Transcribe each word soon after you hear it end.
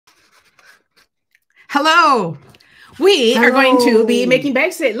Hello. We are going to be making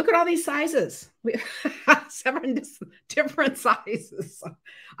bags today. Look at all these sizes. We have 7 different sizes.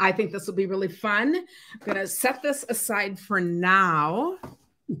 I think this will be really fun. I'm going to set this aside for now.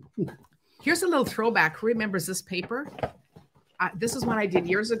 Here's a little throwback. Who remembers this paper? This is one I did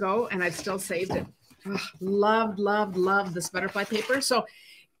years ago, and I've still saved it. Love this butterfly paper. So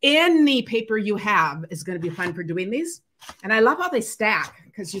any paper you have is going to be fun for doing these. And I love how they stack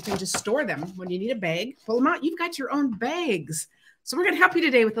because you can just store them when you need a bag, pull them out. You've got your own bags. So we're going to help you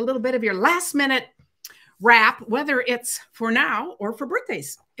today with a little bit of your last minute wrap, whether it's for now or for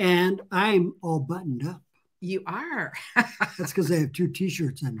birthdays. And I'm all buttoned up. You are. That's because I have 2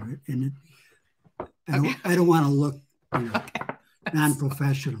 T-shirts under it. And I don't want to look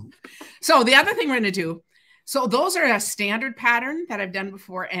non-professional. So the other thing we're going to do, so those are a standard pattern that I've done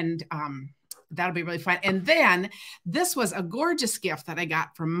before, and that'll be really fun. And then this was a gorgeous gift that I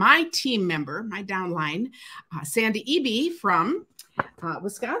got from my team member, my downline, Sandy Eby from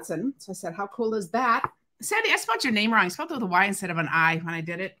Wisconsin. So I said, how cool is that? Sandy, I spelled your name wrong. I spelled it with a Y instead of an I when I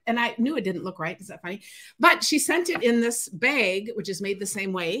did it. And I knew it didn't look right. Is that funny? But she sent it in this bag, which is made the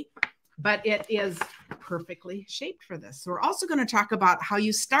same way, but it is perfectly shaped for this. So we're also going to talk about how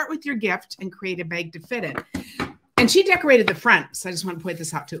you start with your gift and create a bag to fit it. And she decorated the front. So I just want to point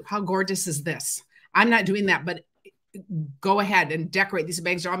this out too. How gorgeous is this? I'm not doing that, but go ahead and decorate. These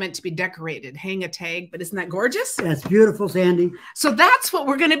bags are all meant to be decorated. Hang a tag, but isn't that gorgeous? That's beautiful, Sandy. So that's what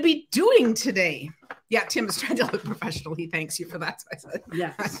we're going to be doing today. Yeah, Tim is trying to look professional. He thanks you for that. So I said,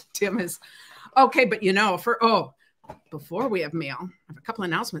 yes. Tim is okay. But you know, before we have mail, I have a couple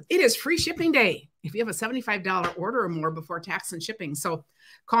announcements. It is free shipping day if you have a $75 order or more before tax and shipping. So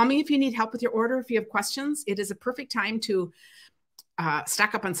call me if you need help with your order. If you have questions, it is a perfect time to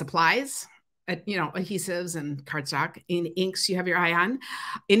stock up on supplies, adhesives and cardstock, in inks you have your eye on,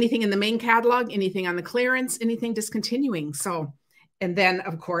 anything in the main catalog, anything on the clearance, anything discontinuing. So, and then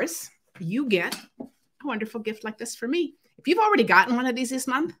of course you get a wonderful gift like this for me. If you've already gotten one of these this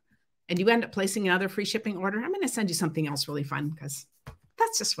month, and you end up placing another free shipping order, I'm going to send you something else really fun because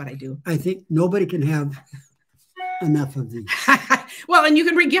that's just what I do. I think nobody can have enough of these. Well, and you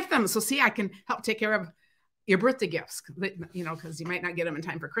can re-gift them. So see, I can help take care of your birthday gifts, because you might not get them in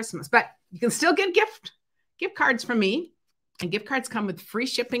time for Christmas, but you can still get gift cards from me, and gift cards come with free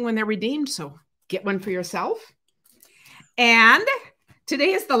shipping when they're redeemed. So get one for yourself. And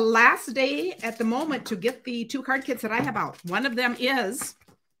today is the last day at the moment to get the 2 card kits that I have out. One of them is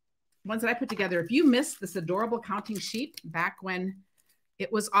ones that I put together. If you missed this adorable counting sheet back when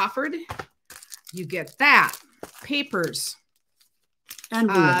it was offered, you get that, papers,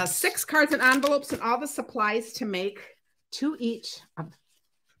 6 cards and envelopes, and all the supplies to make 2 each of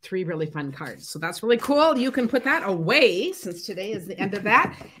 3 really fun cards. So that's really cool. You can put that away since today is the end of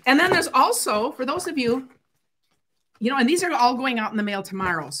that. And then there's also, for those of you, and these are all going out in the mail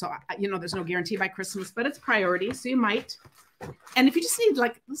tomorrow. So, there's no guarantee by Christmas, but it's priority. So you might. And if you just need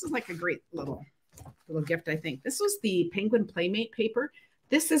this is like a great little gift, I think. This was the Penguin Playmate paper.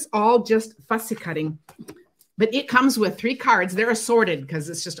 This is all just fussy cutting, but it comes with 3 cards. They're assorted because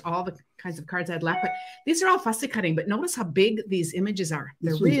it's just all the kinds of cards I'd left. But these are all fussy cutting, but notice how big these images are.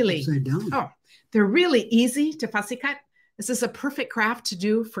 They're they're really easy to fussy cut. This is a perfect craft to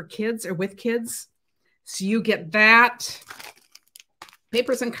do for kids or with kids. So you get that,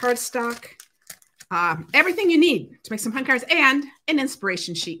 papers and cardstock, everything you need to make some fun cards, and an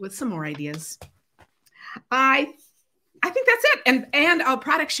inspiration sheet with some more ideas. I think that's it. And our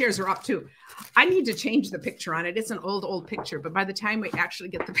product shares are up too. I need to change the picture on it. It's an old picture, but by the time we actually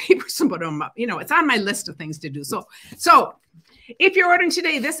get the papers and put them up, it's on my list of things to do. So if you're ordering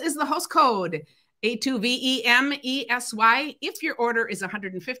today, this is the host code, A2VEMESY. If your order is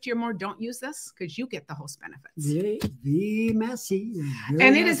 150 or more, don't use this because you get the host benefits. Be messy.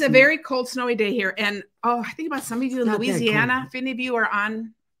 And it is a very cold, snowy day here. And I think about some of you in Louisiana. If any of you are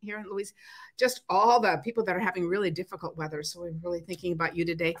on here in Louisiana, just all the people that are having really difficult weather. So we're really thinking about you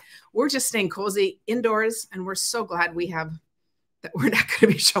today. We're just staying cozy indoors, and we're so glad that we're not going to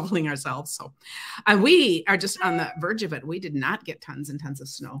be shoveling ourselves. So we are just on the verge of it. We did not get tons and tons of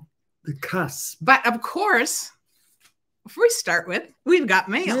snow. The cusp. But of course, before we start with, we've got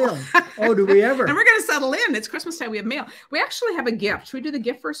mail. Oh, do we ever? And we're going to settle in. It's Christmas time. We have mail. We actually have a gift. Should we do the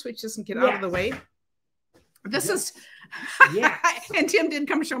gift first? We just get out of the way. This is, and Tim did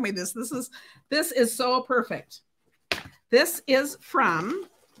come show me this. This is so perfect. This is from,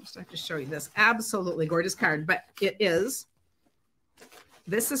 I have to show you this absolutely gorgeous card, but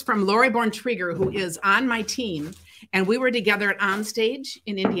this is from Lori Born-Trieger, who is on my team. And we were together at Onstage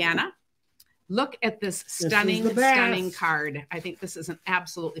in Indiana Look at this stunning, stunning card. I think this is an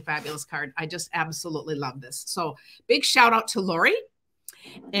absolutely fabulous card. I just absolutely love this. So big shout out to Lori.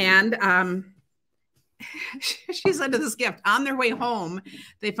 And she sent this gift. On their way home,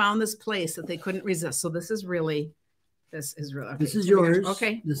 they found this place that they couldn't resist. So this is really, okay, this is yours.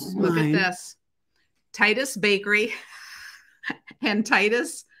 Okay. This is Look mine. at this. Titus Bakery and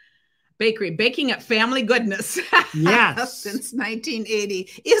Titus Bakery, baking at family goodness. Yes. Since 1980.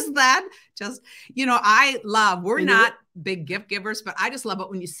 Is that just, we're not big gift givers, but I just love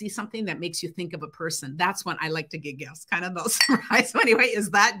it when you see something that makes you think of a person. That's when I like to get gifts, kind of those surprise. So anyway, is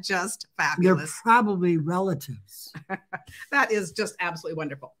that just fabulous? They're probably relatives. That is just absolutely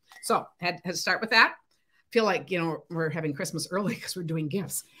wonderful. So had to start with that. Feel like, we're having Christmas early because we're doing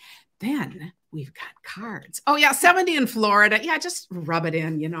gifts. Then we've got cards. Oh yeah, 70 in Florida. Yeah, just rub it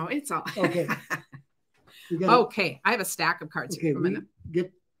in, it's all. Okay. Okay, I have a stack of cards okay, here.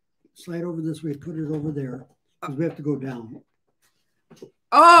 Slide over this way, put it over there, because we have to go down.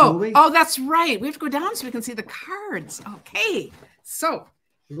 Oh, that's right. We have to go down so we can see the cards. Okay, so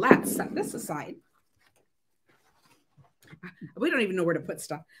let's set this aside. We don't even know where to put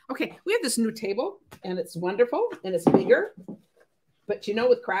stuff. Okay, we have this new table, and it's wonderful, and it's bigger. But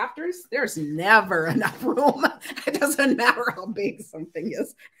with crafters, there's never enough room. It doesn't matter how big something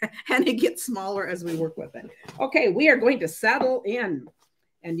is. And it gets smaller as we work with it. Okay, we are going to settle in.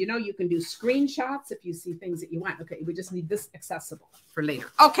 And you can do screenshots if you see things that you want. Okay, we just need this accessible for later.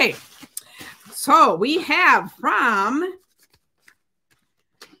 Okay, so we have from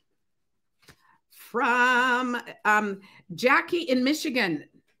Jackie in Michigan.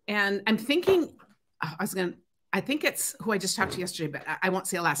 And I'm thinking, I think it's who I just talked to yesterday, but I won't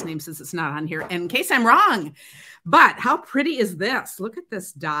say a last name since it's not on here in case I'm wrong. But how pretty is this? Look at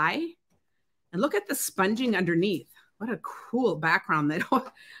this die and look at the sponging underneath. What a cool background.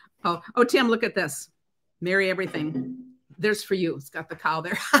 Oh, Tim, look at this. Merry everything. There's for you. It's got the cow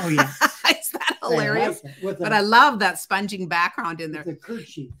there. Oh, yeah. Is that hilarious? But I love that sponging background in there. The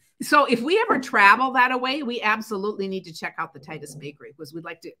kerchief. So if we ever travel that away, we absolutely need to check out the Titus Bakery because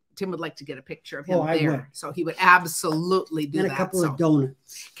Tim would like to get a picture of him there. So he would absolutely do that. And a couple of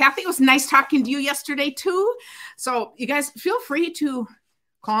donuts. Kathy, it was nice talking to you yesterday too. So you guys feel free to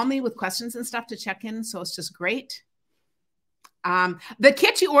call me with questions and stuff to check in. So it's just great. The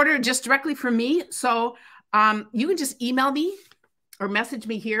kit you ordered just directly from me. So you can just email me or message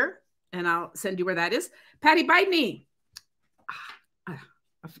me here and I'll send you where that is. Patty Bidney.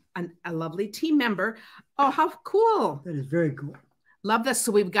 A lovely team member. Oh, how cool. That is very cool. Love this.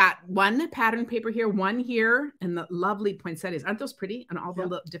 So we've got one pattern paper here, one here, and the lovely poinsettias. Aren't those pretty? And all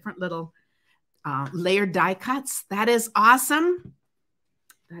the different little layered die cuts. That is awesome.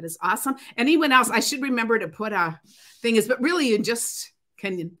 That is awesome. Anyone else? I should remember to put a thing is, but really you just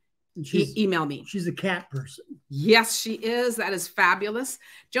can email me. She's a cat person. Yes, she is. That is fabulous.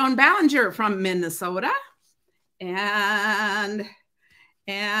 Joan Ballinger from Minnesota. And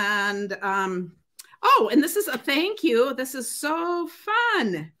this is a thank you. This is so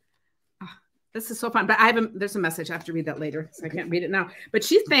fun. This is so fun. But there's a message. I have to read that later. So I can't read it now. But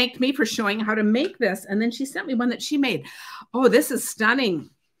she thanked me for showing how to make this. And then she sent me one that she made. Oh, this is stunning.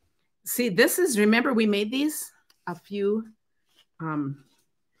 See, remember we made these a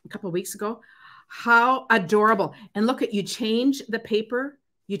couple of weeks ago. How adorable. And look you change the paper.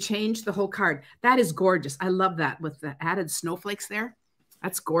 You change the whole card. That is gorgeous. I love that with the added snowflakes there.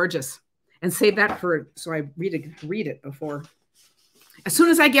 That's gorgeous. And save that so I read it before. As soon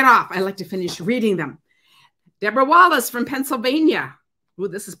as I get off, I like to finish reading them. Deborah Wallace from Pennsylvania. Ooh,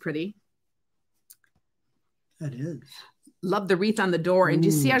 this is pretty. That is. Love the wreath on the door. And do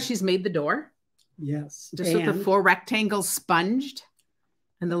you see how she's made the door? Yes. Just with the 4 rectangles sponged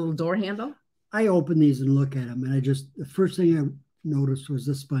and the little door handle. I open these and look at them. And the first thing I noticed was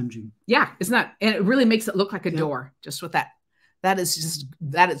the sponging. Yeah, it's not. And it really makes it look like a door just with that. That is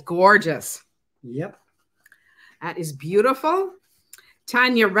gorgeous. Yep. That is beautiful.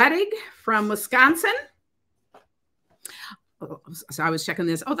 Tanya Reddig from Wisconsin. Oh, so I was checking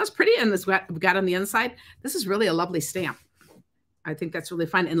this. Oh, that's pretty. And this we've got on the inside. This is really a lovely stamp. I think that's really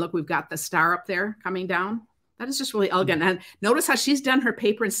fun. And look, we've got the star up there coming down. That is just really elegant. And notice how she's done her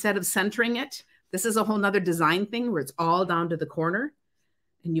paper instead of centering it. This is a whole nother design thing where it's all down to the corner.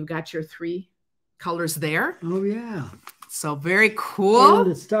 And you've got your 3 colors there. Oh, yeah. So very cool.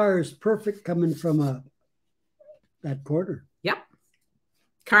 And the star is perfect coming from that corner. Yep.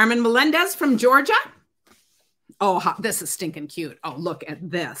 Carmen Melendez from Georgia. Oh, this is stinking cute. Oh, look at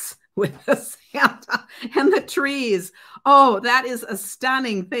this with the Santa and the trees. Oh, that is a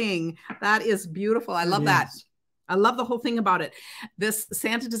stunning thing. That is beautiful. I love that. I love the whole thing about it. This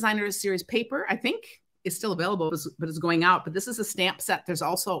Santa Designer Series paper, I think, is still available, but it's going out. But this is a stamp set. There's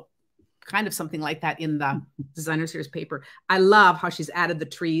also kind of something like that in the Designer Series paper. I love how she's added the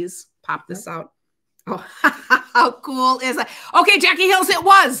trees. Pop this out. Oh, how cool is that? Okay, Jackie Hills, it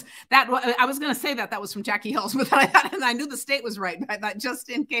was. I was going to say that was from Jackie Hills, but I knew the state was right. I thought just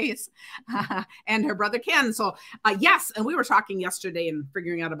in case. And her brother Ken. So yes, and we were talking yesterday and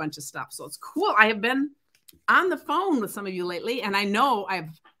figuring out a bunch of stuff. So it's cool. I have been on the phone with some of you lately, and I know I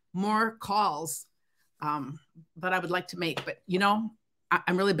have more calls that I would like to make. But, you know,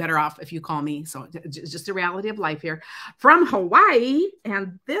 I'm really better off if you call me. So it's just a reality of life here. From Hawaii,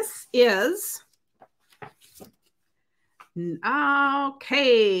 and this is...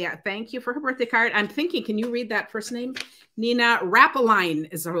 Okay, thank you for her birthday card. I'm thinking, can you read that first name? Nina Rappeline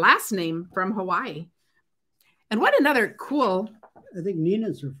is her last name, from Hawaii. And what another cool... I think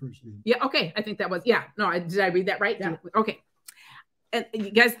Nina's her first name. Yeah, okay. I think that was, yeah. No, did I read that right? Yeah. Okay. And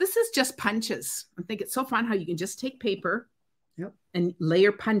you guys, this is just punches. I think it's so fun how you can just take paper and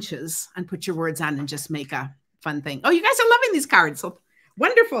layer punches and put your words on and just make a fun thing. Oh, you guys are loving these cards. So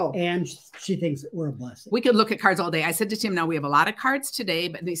wonderful. And she thinks we're a blessing. We could look at cards all day. I said to Tim, now we have a lot of cards today,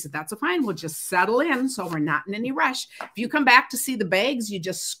 but he said, that's fine. We'll just settle in. So we're not in any rush. If you come back to see the bags, you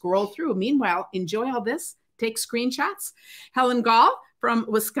just scroll through. Meanwhile, enjoy all this. Take screenshots. Helen Gall from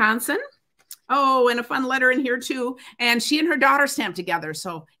Wisconsin. Oh, and a fun letter in here too. And she and her daughter stamped together.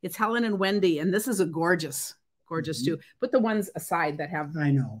 So it's Helen and Wendy. And this is a gorgeous too. Put the ones aside that have.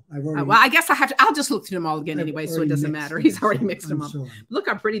 I know. I've already. Well, I guess I'll just look through them all again anyway, so it doesn't matter. He's already mixed them up. Sorry. Look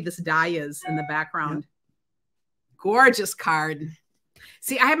how pretty this die is in the background. Gorgeous card.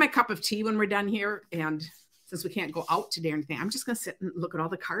 See, I have my cup of tea when we're done here, and since we can't go out today or anything, I'm just going to sit and look at all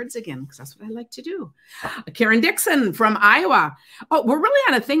the cards again because that's what I like to do. Karen Dixon from Iowa. Oh, we're really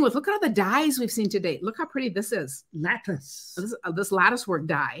on a thing with, look at all the dies we've seen today. Look how pretty this is. Lattice. This lattice work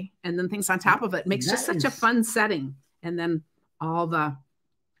die, and then things on top of it makes just such a fun setting. And then all the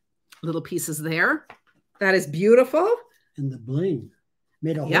little pieces there. That is beautiful. And the bling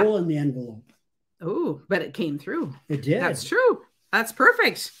made a hole in the envelope. Oh, but it came through. It did. That's true. That's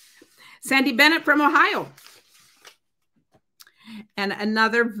perfect. Sandy Bennett from Ohio. And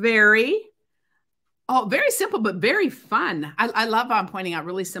another very simple, but very fun. I love pointing out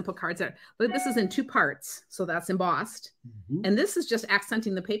really simple cards. Look, this is in 2 parts. So that's embossed. And this is just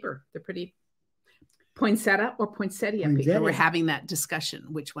accenting the paper. They're pretty. Poinsettia or poinsettia paper. We're having that discussion.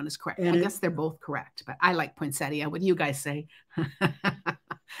 Which one is correct? And I guess they're both correct, but I like poinsettia. What do you guys say?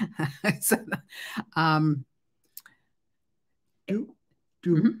 So,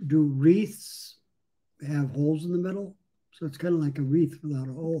 do wreaths have holes in the middle? So it's kind of like a wreath without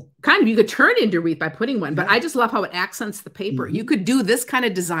a hole. Kind of. You could turn it into a wreath by putting one, but I just love how it accents the paper. You could do this kind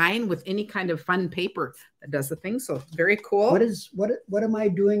of design with any kind of fun paper that does the thing. So very cool. What am I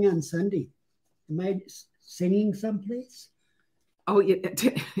doing on Sunday? Am I singing someplace? Oh, yeah.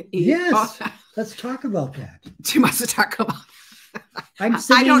 Yes. Let's talk about that. Too much to talk about. I'm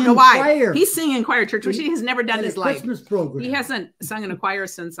singing. I don't know why. Choir. He's singing in choir church, which he has never done in his life. Christmas program. He hasn't sung in a choir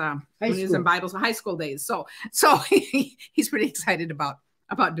since when he was in high school days. So he's pretty excited about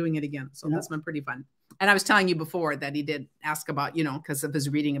doing it again. So that's been pretty fun. And I was telling you before that he did ask about, because of his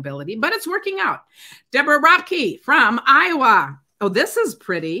reading ability, but it's working out. Deborah Ropke from Iowa. Oh, this is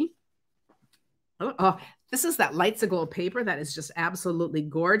pretty. Oh, this is that Lights Aglow paper that is just absolutely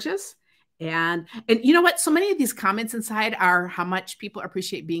gorgeous. And you know what? So many of these comments inside are how much people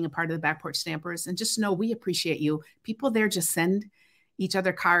appreciate being a part of the Back Porch Stampers. And just know we appreciate you. People there just send each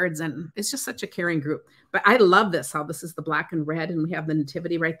other cards, and it's just such a caring group. But I love this, how this is the black and red, and we have the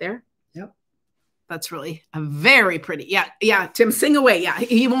nativity right there. Yep. That's really a very pretty. Yeah. Tim, sing away. Yeah,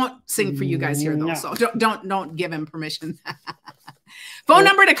 he won't sing for you guys here though. No. So don't give him permission. Phone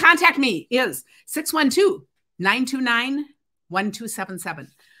number to contact me is 612-929-1277.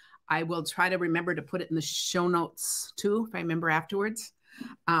 I will try to remember to put it in the show notes too, if I remember afterwards.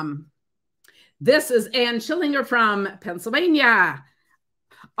 This is Ann Schillinger from Pennsylvania.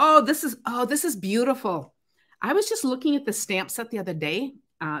 This is beautiful. I was just looking at the stamp set the other day.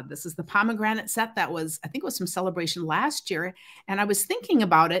 This is the pomegranate set that was, I think it was from Celebration last year. And I was thinking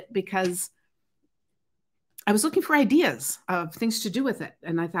about it because I was looking for ideas of things to do with it.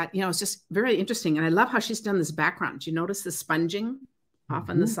 And I thought, it's just very interesting. And I love how she's done this background. Do you notice the sponging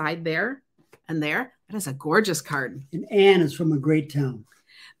off on the side there and there? That is a gorgeous card. And Anne is from a great town.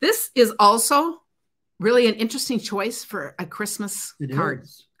 This is also really an interesting choice for a Christmas card.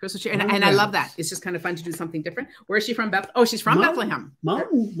 Christmas tree. And I love that. It's just kind of fun to do something different. Where is she from? She's from Bethlehem.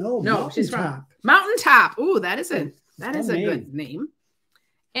 She's from Mountaintop. Ooh, that is a good name. That is a good Good name. name.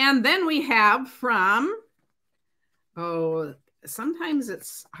 And then we have from, let's see, this is Rebecca. Rebecca from Wisconsin. Oh, this is beautiful. I was just looking at the stamp set the other day. This is the pomegranate set that was, I think it was from Celebration last year. And I was thinking about it because I was looking for ideas of things to do with it. And I thought, it's just very interesting. And I love how she's done this background. Do you notice the sponging off on the side there and there? And then we have from Oh, sometimes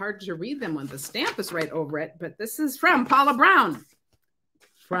it's hard to read them when the stamp is right over it, but this is from Paula Brown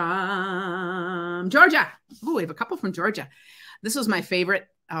from Georgia. Oh, we have a couple from Georgia. This was my favorite.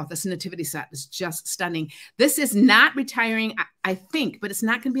 Oh, this nativity set is just stunning. This is not retiring, I think, but it's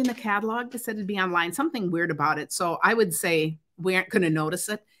not going to be in the catalog. They said it'd be online. Something weird about it. So I would say we aren't going to notice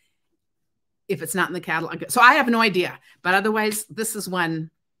it if it's not in the catalog. So I have no idea. But otherwise, this is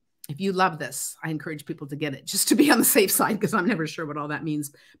one, if you love this, I encourage people to get it just to be on the safe side because I'm never sure what all that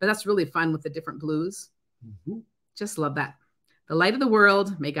means. But that's really fun with the different blues. Mm-hmm. Just love that. The light of the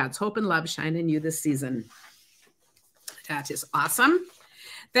world, may God's hope and love shine in you this season. That is awesome.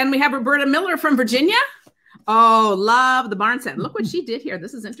 Then we have Roberta Miller from Virginia. Oh, love the barn set. Look what she did here.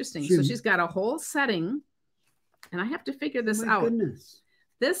 This is interesting. So she's got a whole setting, and I have to figure this out. Goodness.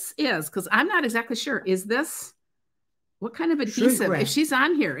 This is, because I'm not exactly sure. Is this, what kind of adhesive? If she's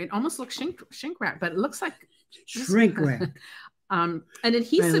on here, it almost looks shrink wrap, but it looks like shrink wrap. An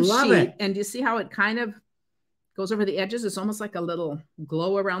adhesive sheet. And you see how it kind of goes over the edges? It's almost like a little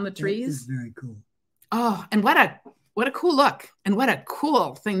glow around the trees. That is very cool. Oh, and what a cool look, and what a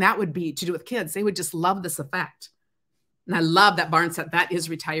cool thing that would be to do with kids. They would just love this effect. And I love that barn set. That is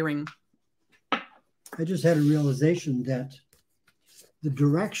retiring. I just had a realization that the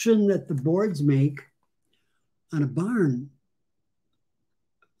direction that the boards make on a barn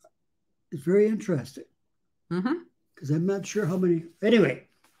is very interesting. Because I'm not sure how many. Anyway.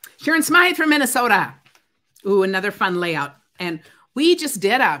 Sharon Smythe from Minnesota. Ooh, another fun layout. And we just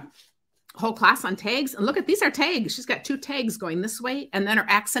did a whole class on tags. And look at, these are tags. She's got 2 tags going this way and then her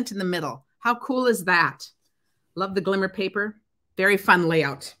accent in the middle. How cool is that? Love the glimmer paper. Very fun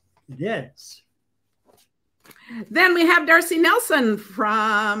layout. It is. Then we have Darcy Nelson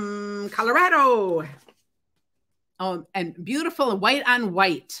from Colorado. Oh, and beautiful white on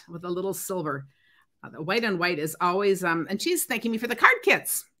white with a little silver. The white on white is always, and she's thanking me for the card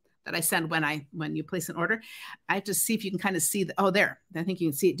kits that I send when you place an order. I have to see if you can kind of see oh, there. I think you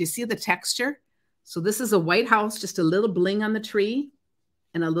can see it. Do you see the texture? So this is a white house, just a little bling on the tree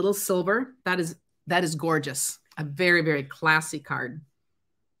and a little silver. That is gorgeous. A very, very classy card.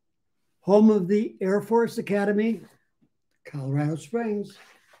 Home of the Air Force Academy, Colorado Springs.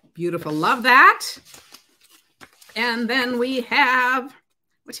 Beautiful. Love that. And then we have,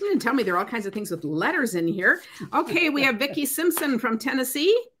 what you going to tell me? There are all kinds of things with letters in here. Okay, we have Vicki Simpson from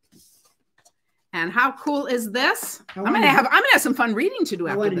Tennessee. And how cool is this? I'm gonna have some fun reading to do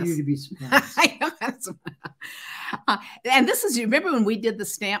after this. I wanted you to be surprised. I know. And this is, you remember when we did the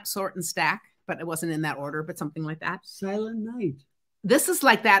stamp, sort, and stack, but it wasn't in that order, but something like that. Silent Night. This is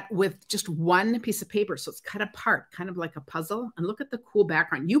like that with just one piece of paper. So it's cut apart, kind of like a puzzle. And look at the cool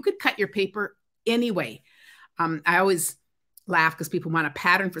background. You could cut your paper anyway. I always laugh because people want a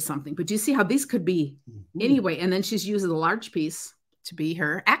pattern for something, but do you see how these could be anyway? And then she's using a large piece to be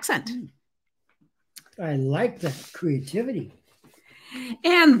her accent. I like that creativity.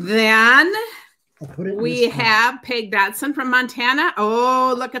 And then we have Peg Dodson from Montana.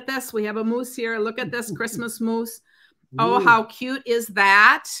 Oh, look at this. We have a moose here. Look at this Christmas moose. Oh, how cute is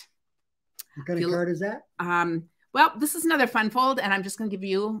that? What kind of card is that? Well, this is another fun fold, and I'm just going to give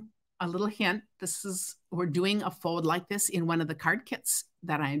you a little hint. We're doing a fold like this in one of the card kits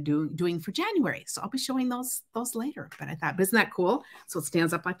that I'm doing for January. So I'll be showing those later. But I thought, isn't that cool? So it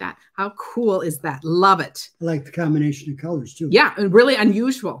stands up like that. How cool is that? Love it. I like the combination of colors too. Yeah, and really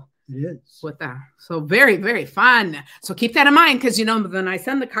unusual. It is. With that. So very, very fun. So keep that in mind because, you know, when I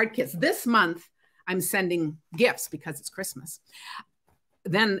send the card kits this month, I'm sending gifts because it's Christmas.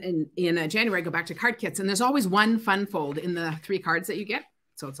 Then in January, I go back to card kits. And there's always one fun fold in the 3 cards that you get.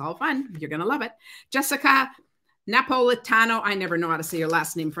 So it's all fun. You're going to love it. Jessica Napolitano. I never know how to say your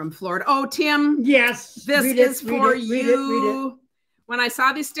last name, from Florida. Oh, Tim. Yes. This is for you. When I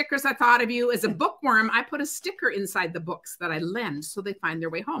saw these stickers, I thought of you. As a bookworm, I put a sticker inside the books that I lend so they find their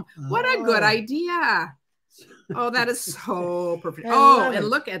way home. What a good idea. Oh, that is so perfect. Oh, and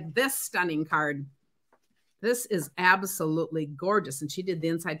look at this stunning card. This is absolutely gorgeous. And she did the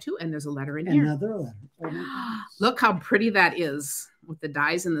inside too. And there's a letter in here. Another letter. Oh, look how pretty that is with the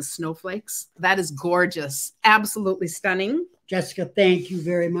dies and the snowflakes. That is gorgeous. Absolutely stunning. Jessica, thank you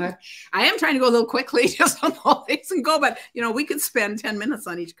very much. I am trying to go a little quickly just on all things and go, but you know, we could spend 10 minutes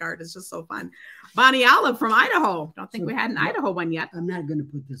on each card. It's just so fun. Bonnie Olive from Idaho. Don't think we had an Idaho one yet. I'm not going to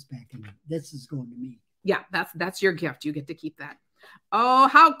put this back in. This is going to me. Yeah, that's your gift. You get to keep that. Oh,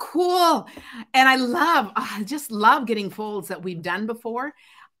 how cool. And I just love getting folds that we've done before.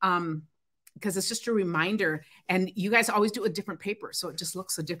 Because it's just a reminder, and you guys always do a different paper, so it just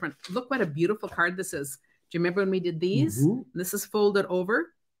looks so different. Look what a beautiful card this is. Do you remember when we did these? This is folded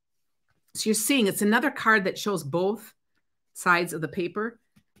over. So you're seeing it's another card that shows both sides of the paper,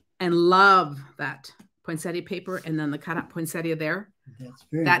 and love that poinsettia paper and then the cut up poinsettia there.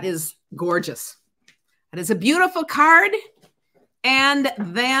 That is gorgeous. That is a beautiful card. And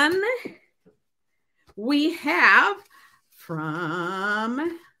then we have from,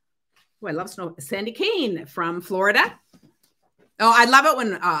 oh, I love snow, Sandy Kane from Florida. Oh, I love it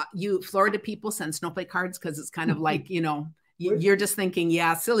when you Florida people send snowflake cards, because it's kind of like, you know, you're just thinking,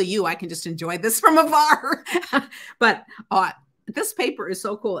 yeah, silly you, I can just enjoy this from afar. But this paper is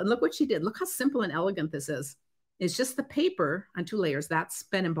so cool. And look what she did. Look how simple and elegant this is. It's just the paper on 2 layers. That's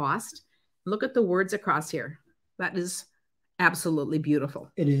been embossed. Look at the words across here. That is absolutely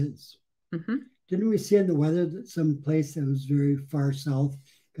beautiful. It is. Mm-hmm. Didn't we see in the weather that some place that was very far south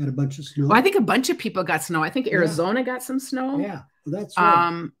got a bunch of snow? Well, I think a bunch of people got snow. I think Arizona got some snow. Yeah, well, that's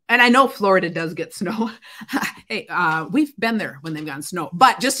right. And I know Florida does get snow. Hey, we've been there when they've gotten snow,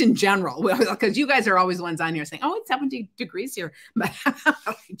 but just in general, because you guys are always the ones on here saying, oh, it's 70 degrees here. But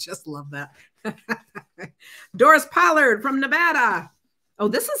I just love that. Doris Pollard from Nevada. Oh,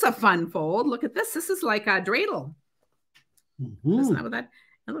 this is a fun fold. Look at this. This is like a dreidel. Mm-hmm. Isn't that what that?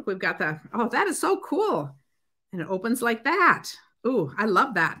 And look, we've got the, oh, that is so cool. And it opens like that. Ooh, I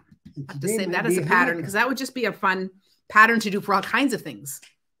love that. I have to say that as a pattern, because that would just be a fun pattern to do for all kinds of things.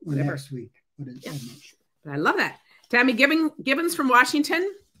 Whatever. Next week. Yeah. But I love that. Tammy Gibbons from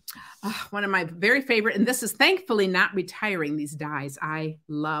Washington. One of my very favorite, and this is thankfully not retiring, these dies. I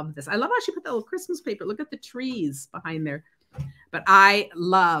love this. I love how she put that little Christmas paper. Look at the trees behind there. But I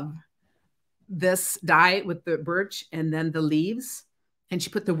love this die with the birch and then the leaves. And she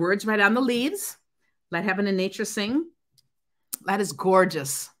put the words right on the leaves. Let heaven and nature sing. That is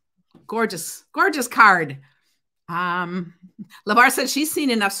gorgeous. Gorgeous, gorgeous card. LeVar said she's seen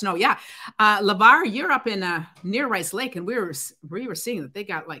enough snow. Yeah. LeVar, you're up in near Rice Lake, and we were seeing that they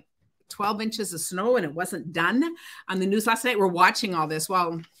got like 12 inches of snow and it wasn't done on the news last night. We're watching all this.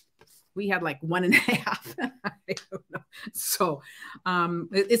 Well, we had like 1.5. I don't know. So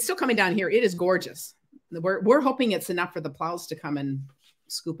it's still coming down here. It is gorgeous. We're hoping it's enough for the plows to come and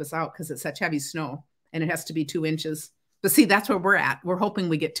scoop us out, because it's such heavy snow and it has to be 2 inches. But see, that's where we're at. We're hoping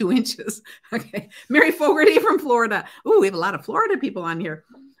we get 2 inches. Okay. Mary Fogarty from Florida. Ooh, we have a lot of Florida people on here.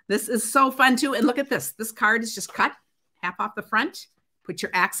 This is so fun too. And look at this. This card is just cut half off the front. Put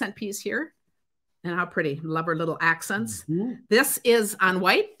your accent piece here. And how pretty. Love her little accents. Mm-hmm. This is on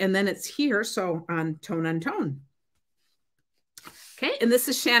white, and then it's here. So on tone. Okay. And this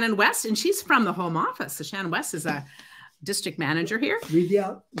is Shannon West, and she's from the home office. So Shannon West is a district manager here.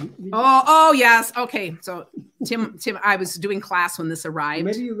 Oh, yes. Okay. So Tim, I was doing class when this arrived.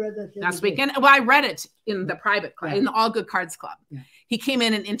 Maybe you read that last weekend. Well, I read it in the private class, in the All Good Cards Club. Yeah. He came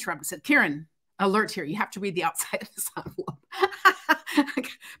in and interrupted and said, Karen, alert here. You have to read the outside of this envelope.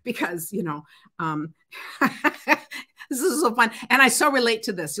 Because, you know, this is so fun. And I so relate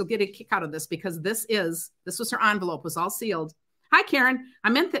to this. You'll get a kick out of this, because this was her envelope, was all sealed. Hi, Karen. I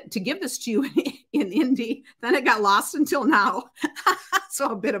meant to give this to you in Indy. Then it got lost until now.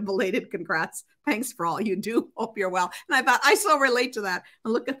 So a bit of belated congrats. Thanks for all you do. Hope you're well. And I thought, I so relate to that.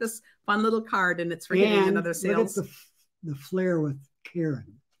 And look at this fun little card, and it's for hitting another sales. Look at the flair with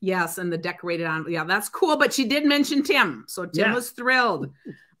Karen. Yes, and the decorated on. Yeah, that's cool. But she did mention Tim. So Tim was thrilled.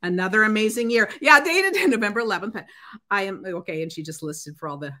 Another amazing year. Yeah, dated November 11th. I am okay. And she just listed for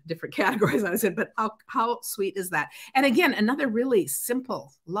all the different categories. I said, but how sweet is that? And again, another really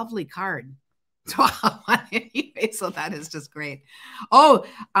simple, lovely card. So that is just great. Oh,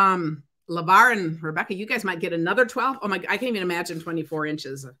 LeVar and Rebecca, you guys might get another 12. Oh my, I can't even imagine 24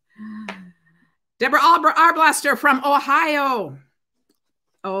 inches. Deborah Arblaster from Ohio.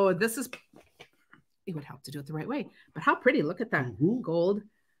 Oh, this is, it would help to do it the right way. But how pretty. Look at that gold.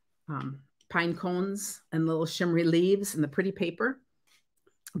 Pine cones and little shimmery leaves and the pretty paper.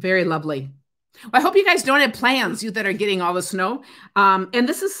 Very lovely. Well, I hope you guys don't have plans, you that are getting all the snow. And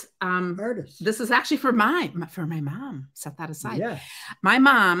this is this is actually for my mom. Set that aside. Yeah. My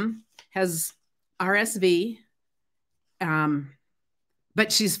mom has RSV,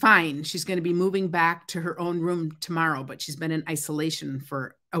 but she's fine. She's going to be moving back to her own room tomorrow, but she's been in isolation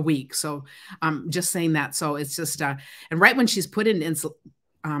for a week. So just saying that. So it's just, and right when she's put in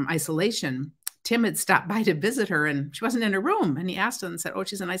isolation, Tim had stopped by to visit her, and she wasn't in her room. And he asked her and said, oh,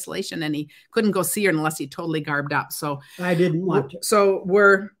 she's in isolation. And he couldn't go see her unless he totally garbed up. So I didn't want to. So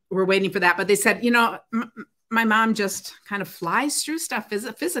we're waiting for that. But they said, you know, my mom just kind of flies through stuff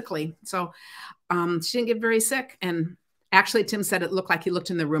physically. So she didn't get very sick. And actually, Tim said it looked like he looked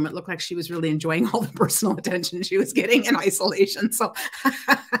in the room. It looked like she was really enjoying all the personal attention she was getting in isolation. So,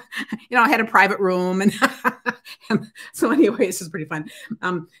 you know, I had a private room. And so anyways, it's pretty fun.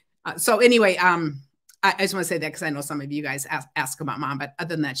 So anyway, I just want to say that because I know some of you guys ask about Mom, but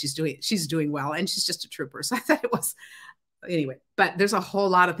other than that, she's doing well, and she's just a trooper. So I thought it was anyway. But there's a whole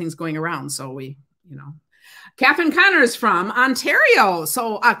lot of things going around, so we, Catherine Connors from Ontario.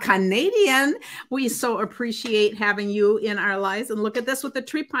 So a Canadian. We so appreciate having you in our lives. And look at this with the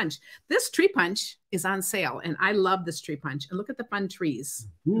tree punch. This tree punch is on sale. And I love this tree punch. And look at the fun trees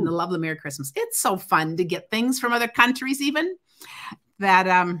and the lovely Merry Christmas. It's so fun to get things from other countries even.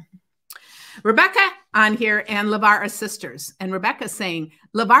 That Rebecca on here and LeVar are sisters. And Rebecca's saying,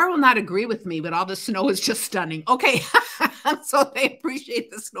 LeVar will not agree with me, but all the snow is just stunning. Okay. So they appreciate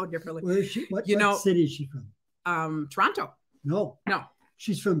the snow differently. Where is she? What city is she from? Toronto. No.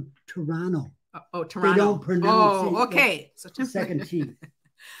 She's from Toronto. Oh, Toronto. They don't pronounce it. Okay. So second T.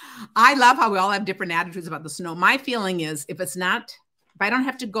 I love how we all have different attitudes about the snow. My feeling is if I don't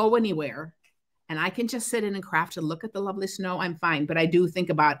have to go anywhere and I can just sit in and craft and look at the lovely snow, I'm fine. But I do think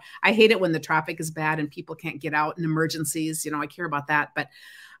I hate it when the traffic is bad and people can't get out in emergencies. I care about that. But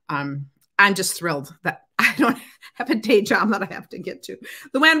I'm just thrilled that I don't have a day job that I have to get to.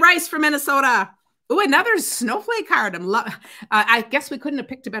 Luann Rice from Minnesota. Oh, another snowflake card. I guess we couldn't have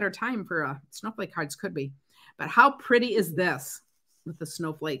picked a better time for snowflake cards, could we? But how pretty is this with the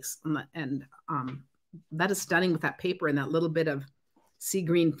snowflakes? And that is stunning with that paper and that little bit of sea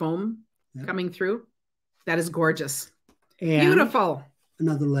green foam coming through. That is gorgeous. And beautiful.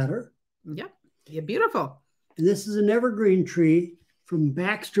 Another letter. Yep. Yeah, beautiful. And this is an evergreen tree from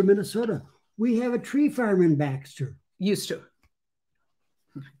Baxter, Minnesota. We have a tree farm in Baxter. Used to.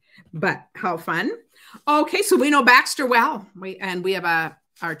 But how fun. Okay, so we know Baxter well. We have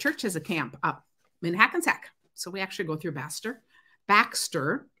our church has a camp up in Hackensack. So we actually go through Baxter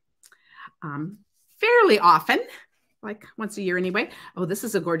fairly often, like once a year anyway. Oh, this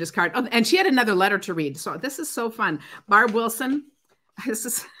is a gorgeous card. Oh, and she had another letter to read. So this is so fun. Barb Wilson.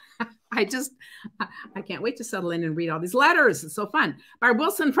 I can't wait to settle in and read all these letters. It's so fun. Barb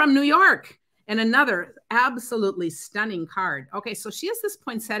Wilson from New York. And another absolutely stunning card. Okay, so she has this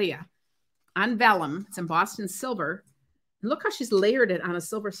poinsettia on vellum. It's embossed in silver. And look how she's layered it on a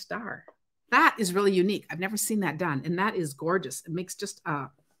silver star. That is really unique. I've never seen that done. And that is gorgeous. It makes just a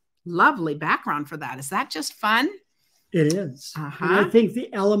lovely background for that. Is that just fun? It is. And I think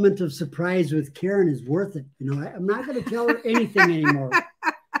the element of surprise with Karen is worth it. I'm not going to tell her anything anymore.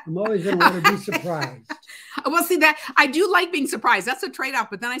 I'm always going to want to be surprised. Well, see, that I do like being surprised. That's a trade-off.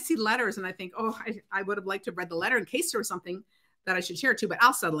 But then I see letters and I think, oh, I would have liked to have read the letter in case there was something that I should share too, but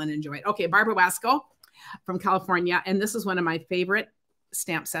I'll settle and enjoy it. Okay, Barbara Wasco from California. And this is one of my favorite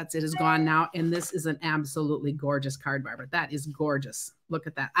stamp sets. It is gone now. And this is an absolutely gorgeous card, Barbara. That is gorgeous. Look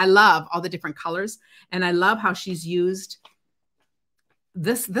at that. I love all the different colors. And I love how she's used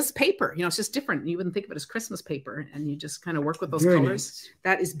this paper. It's just different. You wouldn't think of it as Christmas paper. And you just kind of work with those colors. Nice.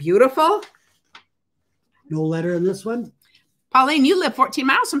 That is beautiful. No letter in this one. Pauline, you live 14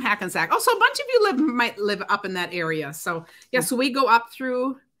 miles from Hackensack. Oh, so a bunch of you might live up in that area. So yeah, so we go up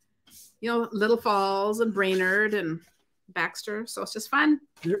through, Little Falls and Brainerd and Baxter. So it's just fun.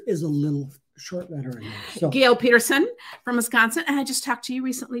 There is a little short letter in there. So. Gail Peterson from Wisconsin. And I just talked to you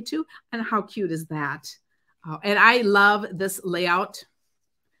recently too. And how cute is that? Oh, and I love this layout.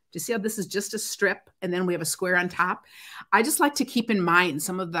 Do you see how this is just a strip and then we have a square on top? I just like to keep in mind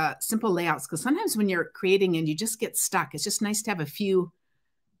some of the simple layouts because sometimes when you're creating and you just get stuck, it's just nice to have a few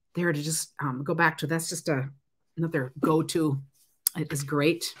there to just go back to. That's just another go-to. It is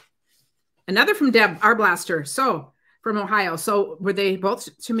great. Another from Deb Arblaster. So from Ohio. So were they both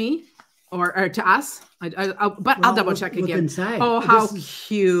to me or to us? I'll double check again. Inside. Oh, how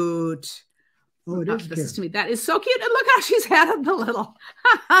cute. Oh, it is. This is to me. That is so cute. And look how she's had the little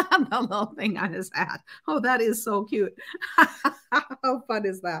thing on his hat. Oh, that is so cute. How fun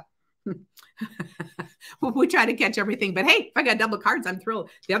is that? We try to catch everything, but hey, if I got double cards, I'm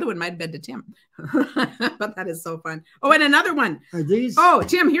thrilled. The other one might have been to Tim, but that is so fun. Oh, and another one. Are these? Oh,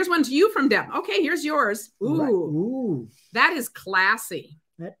 Tim, here's one to you from Deb. Okay, here's yours. Ooh, right. Ooh. That is classy.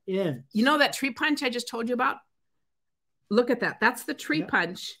 That is. You know that tree punch I just told you about? Look at that. That's the tree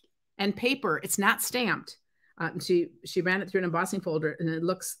punch. And paper, it's not stamped. She ran it through an embossing folder, and it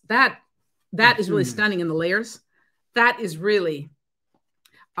looks that is really stunning in the layers. That is really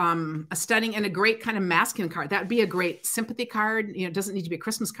a stunning and a great kind of masking card. That would be a great sympathy card. It doesn't need to be a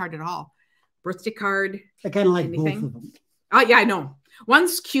Christmas card at all. Birthday card. I kind of like anything. Both of them. Oh yeah, I know.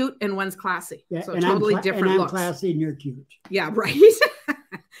 One's cute and one's classy. Yeah, so totally different looks. I'm classy and you're cute. Yeah, right.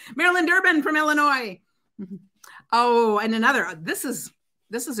 Marilyn Durbin from Illinois. Oh, and another. This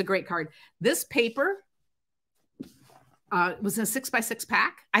is a great card. This paper was in a 6x6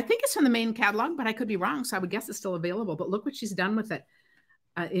 pack. I think it's from the main catalog, but I could be wrong. So I would guess it's still available. But look what she's done with it.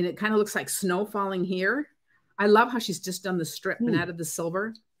 and it kind of looks like snow falling here. I love how she's just done the strip and added the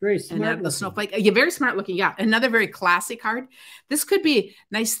silver. Very smart. And added the snowflake. Yeah, very smart looking. Yeah. Another very classy card. This could be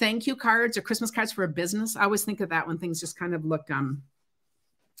nice thank you cards or Christmas cards for a business. I always think of that when things just kind of look,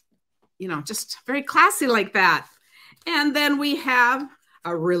 you know, just very classy like that. And then we have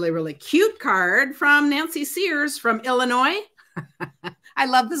a really, really cute card from Nancy Sears from Illinois. I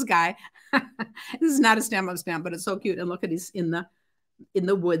love this guy. This is not a stamp, but it's so cute. And look at he's in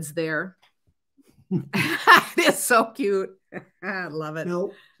the woods there. It is so cute. I love it.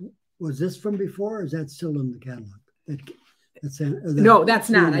 Now, was this from before, or is that still in the catalog? No, that's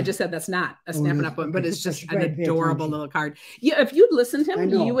not. I just said that's not a Stampin' Up one, but it's just an adorable little card. Yeah, if you'd listened to him,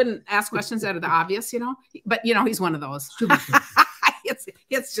 you wouldn't ask questions out of the obvious, you know. But you know, he's one of those.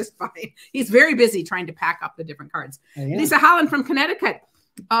 It's just fine. He's very busy trying to pack up the different cards. Lisa Holland from Connecticut.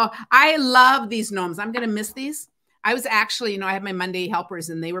 Oh, I love these gnomes. I'm going to miss these. I was actually, you know, I had my Monday helpers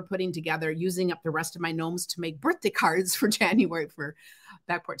and they were putting together, using up the rest of my gnomes to make birthday cards for January for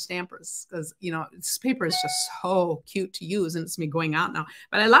Back Porch Stampers. Because, you know, this paper is just so cute to use and it's me going out now.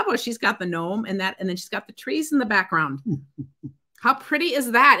 But I love how she's got the gnome and then she's got the trees in the background. How pretty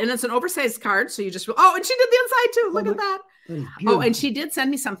is that? And it's an oversized card. So you just, oh, and she did the inside too. Look at that. Oh, and she did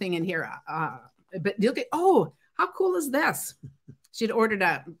send me something in here. But look at, oh, how cool is this? She'd ordered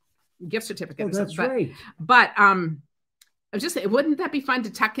a gift certificate. Oh, that's right. But I was just saying, wouldn't that be fun to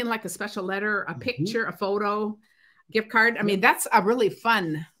tuck in like a special letter, a picture, a photo, gift card? I mean, that's a really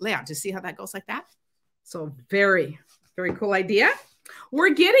fun layout to see how that goes like that. So very, very cool idea.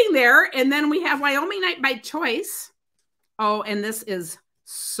 We're getting there. And then we have Wyoming Night by Choice. Oh, and this is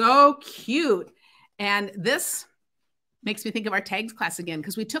so cute. And this makes me think of our tags class again,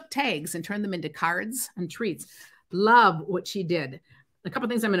 because we took tags and turned them into cards and treats. Love what she did. A couple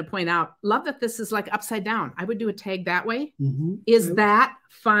of things I'm going to point out. Love that this is like upside down. I would do a tag that way. Is that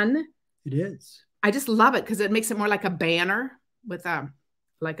fun? It is. I just love it because it makes it more like a banner with a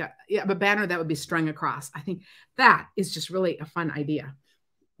banner that would be strung across. I think that is just really a fun idea.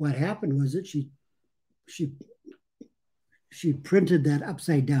 What happened was that she printed that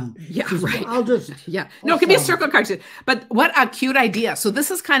upside down. Yeah, right. No, it can be a circle card too. But what a cute idea. So this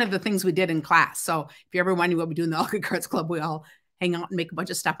is kind of the things we did in class. So if you're ever wondering what we do in the All Good Cards Club, we all hang out and make a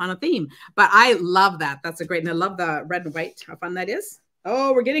bunch of stuff on a theme. But I love that. That's a great, and I love the red and white, how fun that is.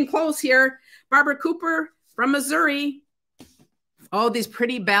 Oh, we're getting close here. Barbara Cooper from Missouri. Oh, these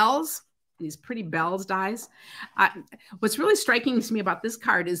pretty bells. These pretty bells dies. What's really striking to me about this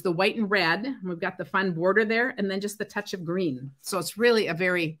card is the white and red. We've got the fun border there and then just the touch of green. So it's really a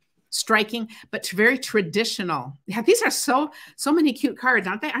very striking, but very traditional. Yeah, these are so many cute cards,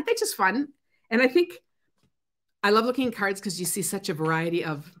 aren't they? Aren't they just fun? And I think I love looking at cards because you see such a variety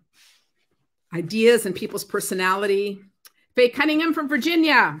of ideas and people's personality. Faye Cunningham from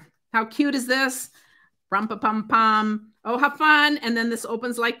Virginia. How cute is this? Rum-pa-pum-pum. Oh, how fun. And then this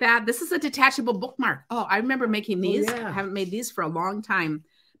opens like that. This is a detachable bookmark. Oh, I remember making these. Oh, yeah. I haven't made these for a long time.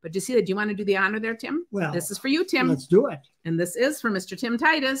 But do you see that? Do you want to do the honor there, Tim? Well, this is for you, Tim. Let's do it. And this is for Mr. Tim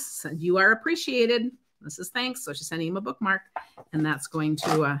Titus. You are appreciated. This is thanks. So she's sending him a bookmark. And that's going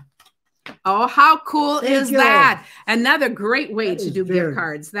to... oh, how cool is that? Another great way to do gift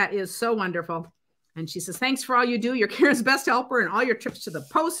cards. That is so wonderful. And she says, thanks for all you do. You're Karen's best helper and all your trips to the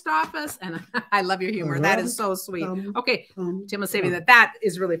post office. And I love your humor. That is so sweet. Okay. Tim was saying that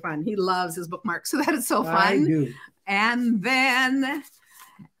is really fun. He loves his bookmarks. So that is so fun. I do. And then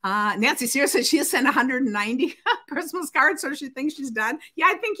Nancy Sears said she has sent 190 Christmas cards. So she thinks she's done. Yeah,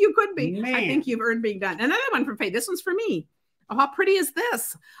 I think you could be. Man. I think you've earned being done. Another one from Faye. This one's for me. Oh, how pretty is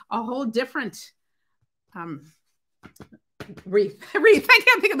this? A whole different wreath. I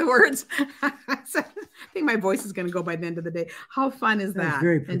can't think of the words. I think my voice is going to go by the end of the day. How fun is that?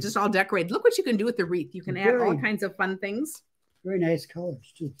 And just all decorated. Look what you can do with the wreath. You can add all kinds of fun things. Very nice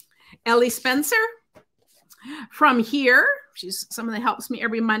colors too. Ellie Spencer from here. She's someone that helps me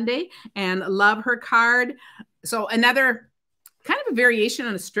every Monday and love her card. So another kind of a variation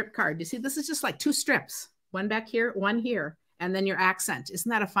on a strip card. You see, this is just like two strips. One back here, one here. And then your accent.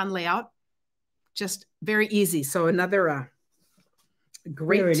 Isn't that a fun layout? Just very easy. So another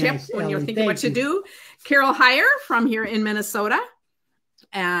great tip when you're thinking what to do. Carol Heyer from here in Minnesota.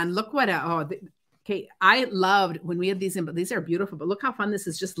 And look what, okay, I loved when we had these in, but these are beautiful. But look how fun this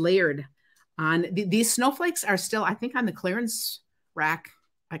is just layered on. These snowflakes are still, I think, on the clearance rack,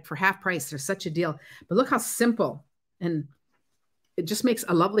 like for half price. They're such a deal. But look how simple. And it just makes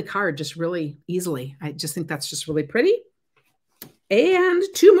a lovely card just really easily. I just think that's just really pretty. And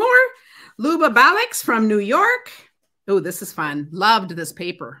two more. Luba Balix from New York. Oh, this is fun. Loved this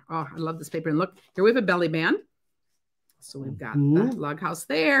paper. Oh, I love this paper. And look, here we have a belly band. So we've got the log house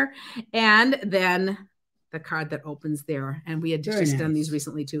there, and then the card that opens there. And we had just done these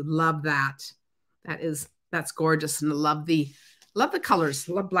recently too. Love that. That's gorgeous. And I love the colors.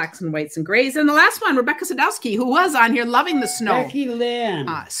 Love blacks and whites and grays. And the last one, Rebecca Sadowski, who was on here loving the snow. Becky Lynn.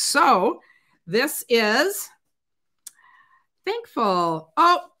 So this is Thankful.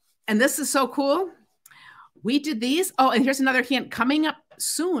 Oh, and this is so cool. We did these. Oh, and here's another hint. Coming up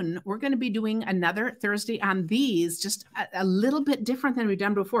soon, we're going to be doing another Thursday on these, just a little bit different than we've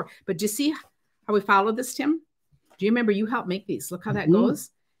done before. But do you see how we followed this, Tim? Do you remember you helped make these? Look how that goes.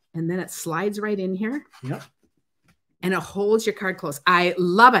 And then it slides right in here. Yep. And it holds your card close. I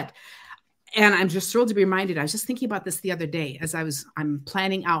love it. And I'm just thrilled to be reminded. I was just thinking about this the other day as I'm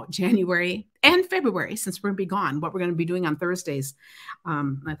planning out January and February, since we're going to be gone, what we're going to be doing on Thursdays.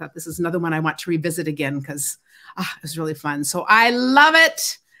 I thought this is another one I want to revisit again because it was really fun. So I love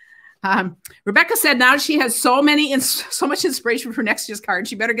it. Rebecca said now she has so much inspiration for next year's card.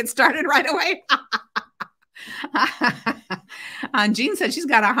 She better get started right away. Jean said she's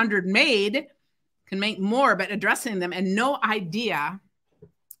got 100 made, can make more, but addressing them and no idea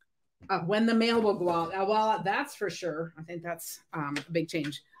when the mail will go out. Well, that's for sure. I think that's a big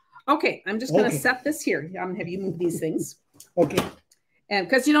change. Okay, I'm just going to set this here. Have you moved these things? Okay. And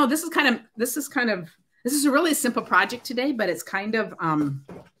because this is a really simple project today, but it's kind of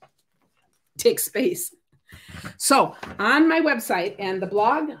takes space. So on my website, and the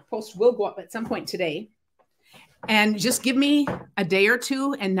blog post will go up at some point today. And just give me a day or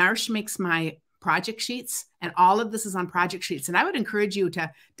two, and Narsh makes my project sheets, and all of this is on project sheets. And I would encourage you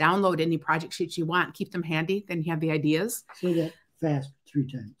to download any project sheets you want, keep them handy, then you have the ideas. Say that fast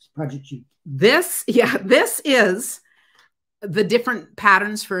 3 times. Project sheet. This is the different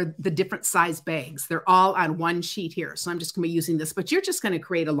patterns for the different size bags. They're all on one sheet here. So I'm just going to be using this, but you're just going to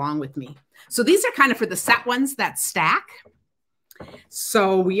create along with me. So these are kind of for the set ones that stack.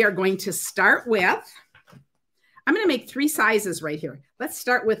 So we are going to start with, I'm going to make 3 sizes right here. Let's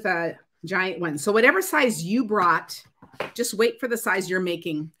start with a giant one. So whatever size you brought, just wait for the size you're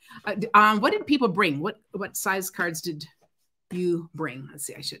making. What did people bring? What size cards did you bring? Let's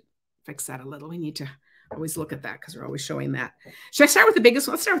see, I should fix that a little. We need to always look at that because we're always showing that. Should I start with the biggest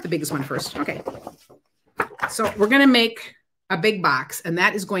one? Let's start with the biggest one first. Okay. So we're going to make a big box, and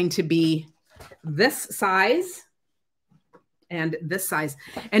that is going to be this size and this size.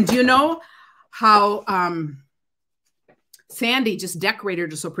 And do you know how Sandy just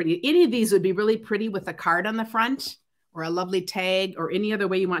decorated it so pretty? Any of these would be really pretty with a card on the front or a lovely tag or any other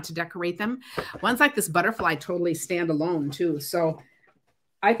way you want to decorate them. Ones like this butterfly totally stand alone too. So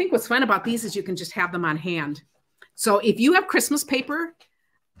I think what's fun about these is you can just have them on hand. So if you have Christmas paper,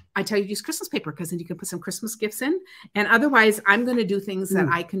 I tell you to use Christmas paper because then you can put some Christmas gifts in. And otherwise, I'm going to do things that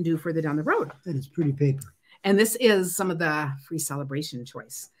I can do further down the road. That is pretty paper. And this is some of the free celebration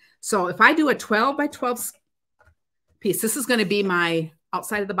choice. So if I do a 12 by 12 piece, this is going to be my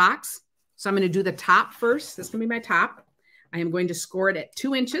outside of the box. So I'm going to do the top first. This is going to be my top. I am going to score it at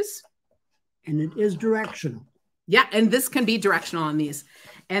 2 inches. And it is directional. Yeah, and this can be directional on these.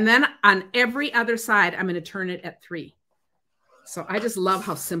 And then on every other side, I'm going to turn it at 3. So I just love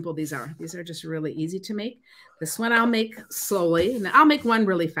how simple these are. These are just really easy to make. This one I'll make slowly, and I'll make one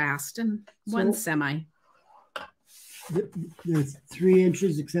really fast and one semi. There's 3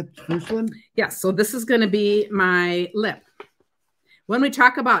 inches except the first one? Yeah, so this is going to be my lip. When we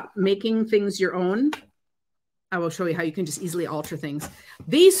talk about making things your own, I will show you how you can just easily alter things.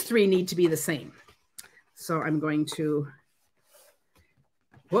 These 3 need to be the same. So I'm going to,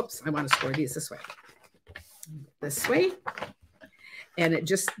 whoops, I want to score these this way. This way. And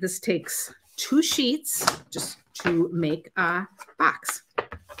this takes 2 sheets just to make a box.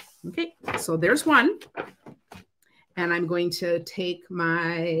 Okay, so there's one. And I'm going to take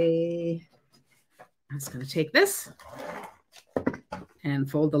I'm just going to take this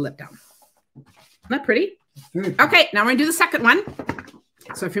and fold the lip down. Isn't that pretty? Okay, now we're going to do the second one.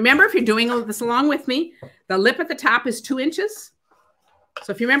 So if you remember, if you're doing this along with me, the lip at the top is 2 inches.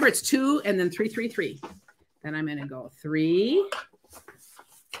 So if you remember, it's 2 and then 3, 3, 3. Then I'm going to go 3,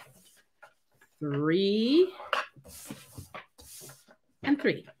 3, and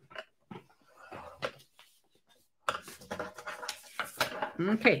 3.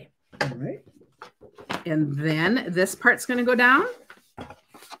 Okay. All right. And then this part's going to go down.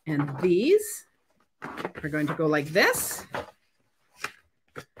 And these are going to go like this.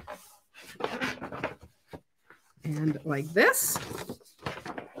 And like this.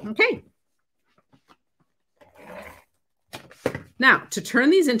 Okay. Now, to turn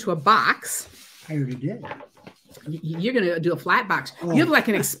these into a box. I already did. You're going to do a flat box. You have like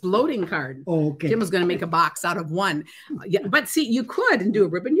an exploding card. Oh, okay. Tim was going to make a box out of one. Yeah, but see, you could and do a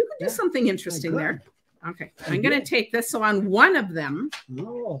ribbon. You could do something interesting there. Okay. I'm going to take this. So on one of them,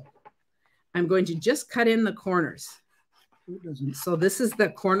 I'm going to just cut in the corners. So this is the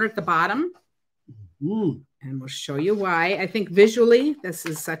corner at the bottom. And we'll show you why. I think visually, this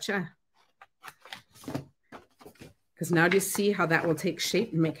is such a... Because now do you see how that will take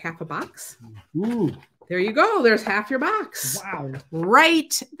shape and make half a box? There you go. There's half your box. Wow.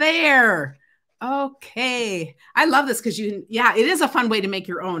 Right there. Okay. I love this because it is a fun way to make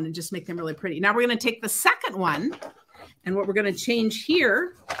your own and just make them really pretty. Now we're going to take the second one, and what we're going to change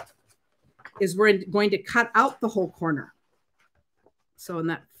here is we're going to cut out the whole corner. So in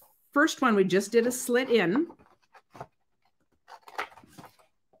that first one, we just did a slit in.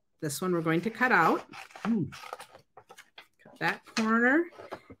 This one we're going to cut out. Cut that corner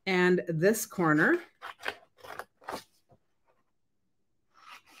and this corner.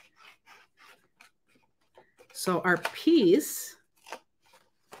 So our piece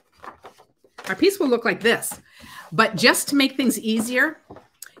will look like this. But just to make things easier,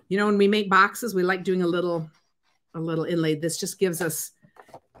 you know, when we make boxes, we like doing a little inlay. This just gives us,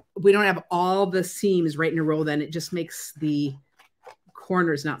 we don't have all the seams right in a row, then it just makes the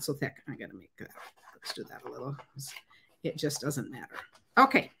corners not so thick. I gotta make that. Let's do that a little. It just doesn't matter.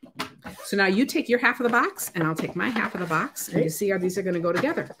 Okay. So now you take your half of the box and I'll take my half of the box. And you see how these are going to go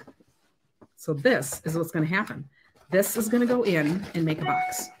together. So this is what's going to happen. This is going to go in and make a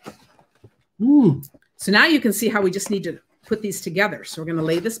box. So now you can see how we just need to put these together. So we're going to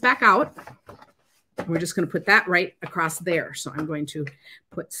lay this back out. And we're just going to put that right across there. So I'm going to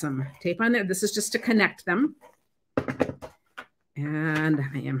put some tape on there. This is just to connect them. And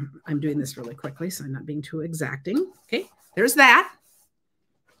I'm doing this really quickly, so I'm not being too exacting. Okay, there's that.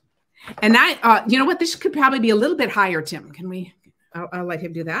 And you know what? This could probably be a little bit higher, Tim. Can we? I'll let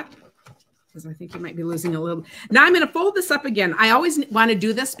him do that because I think you might be losing a little. Now I'm going to fold this up again. I always want to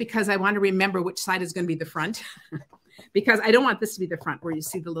do this because I want to remember which side is going to be the front because I don't want this to be the front where you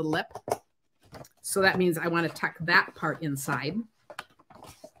see the little lip. So that means I want to tuck that part inside.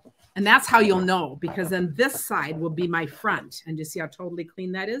 And that's how you'll know, because then this side will be my front. And you see how totally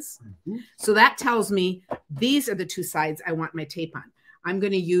clean that is? So that tells me these are the two sides I want my tape on. I'm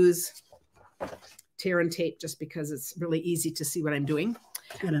going to use tear and tape just because it's really easy to see what I'm doing.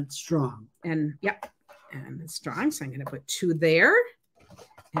 And it's strong. And yep, and it's strong. So I'm going to put 2 there.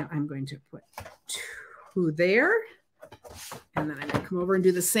 And I'm going to put 2 there. And then I'm going to come over and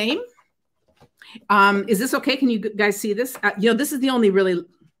do the same. Is this okay? Can you guys see this? You know, this is the only really...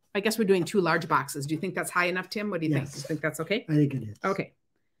 I guess we're doing 2 large boxes. Do you think that's high enough, Tim? What do you think? Do you think that's okay? I think it is. Okay.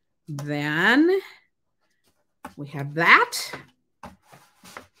 Then we have that.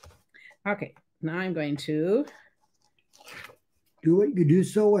 Okay. Now I'm going to do what you do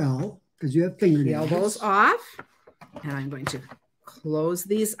so well because you have fingernails. Peel those off. And I'm going to close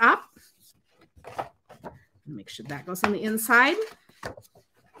these up. Make sure that goes on the inside.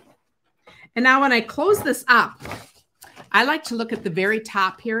 And now when I close this up, I like to look at the very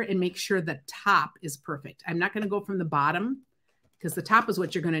top here and make sure the top is perfect. I'm not going to go from the bottom because the top is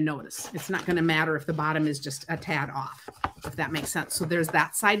what you're going to notice. It's not going to matter if the bottom is just a tad off, if that makes sense. So there's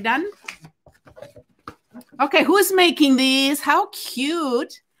that side done. Okay, who's making these? How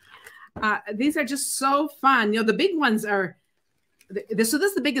cute. These are just so fun. You know, the big ones are, so this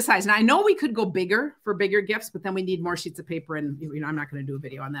is the biggest size. Now, I know we could go bigger for bigger gifts, but then we need more sheets of paper and, you know, I'm not going to do a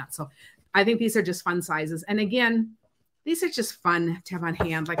video on that. So I think these are just fun sizes. And again, these are just fun to have on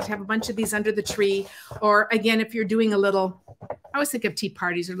hand, like to have a bunch of these under the tree. Or again, if you're doing a little, I always think of tea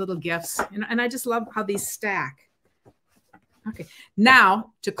parties or little gifts. And I just love how these stack. Okay,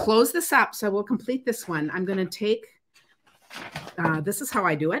 now to close this up, so we'll complete this one. I'm going to take, this is how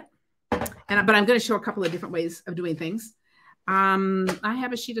I do it. But I'm going to show a couple of different ways of doing things. I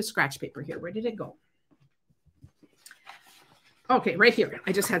have a sheet of scratch paper here. Where did it go? Okay, right here.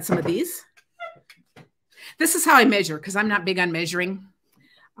 I just had some of these. This is how I measure because I'm not big on measuring.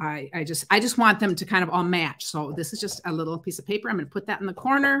 I just want them to kind of all match. So this is just a little piece of paper. I'm going to put that in the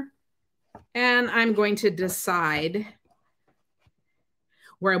corner and I'm going to decide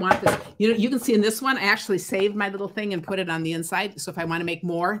where I want this. You know, you can see in this one, I actually saved my little thing and put it on the inside. So if I want to make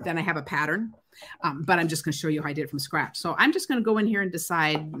more, then I have a pattern. But I'm just going to show you how I did it from scratch. So I'm just going to go in here and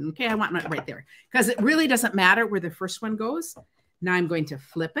decide, okay, I want it right there because it really doesn't matter where the first one goes. Now I'm going to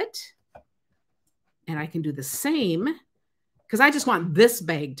flip it. And I can do the same because I just want this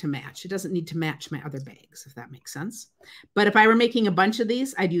bag to match. It doesn't need to match my other bags, if that makes sense. But if I were making a bunch of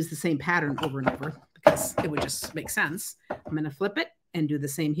these, I'd use the same pattern over and over because it would just make sense. I'm going to flip it and do the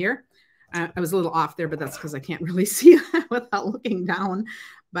same here. I was a little off there, but that's because I can't really see without looking down,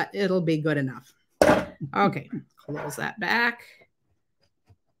 but it'll be good enough. Okay, close that back.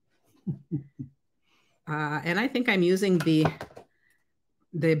 And I think I'm using the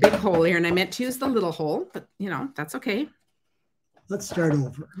big hole here, and I meant to use the little hole, but you know, that's okay. Let's start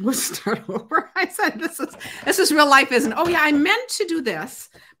over. We'll start over. I said, this is real life, isn't it? Oh yeah, I meant to do this,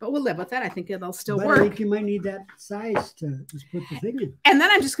 but we'll live with that. I think it'll still work. I think you might need that size to just put the thing in. And then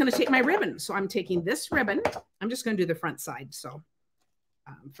I'm just going to take my ribbon. So I'm taking this ribbon. I'm just going to do the front side. So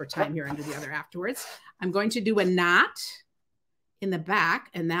for time here, and do the other afterwards. I'm going to do a knot in the back,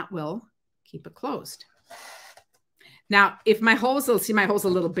 and that will keep it closed. Now, if my holes, see my hole's a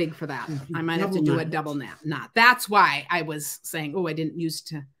little big for that. I might have to do a double knot. That's why I was saying, oh, I didn't mean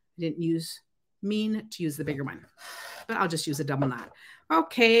to use the bigger one, but I'll just use a double knot.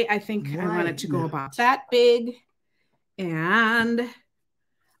 Okay, I think I want it to go about that big, and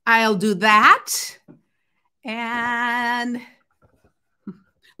I'll do that. And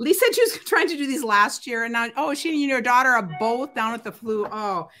Lee said she was trying to do these last year, and now, oh, she and your daughter are both down with the flu.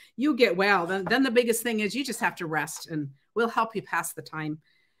 Oh, you get well. Then the biggest thing is you just have to rest, and we'll help you pass the time.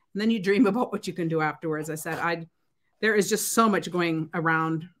 And then you dream about what you can do afterwards. I said, there is just so much going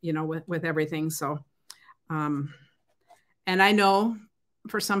around, you know, with everything. So, and I know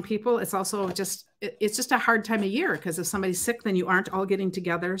for some people, it's also it's just a hard time of year, because if somebody's sick, then you aren't all getting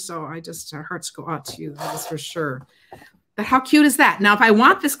together. So our hearts go out to you, that's for sure. But how cute is that? Now, if I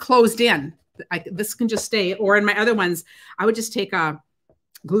want this closed in, this can just stay, or in my other ones, I would just take a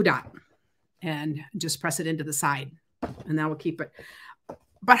glue dot and just press it into the side, and that will keep it.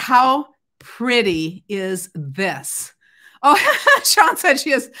 But how pretty is this? Oh, Sean said she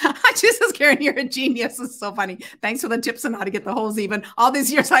says, Karen, you're a genius. It's so funny. Thanks for the tips on how to get the holes even. All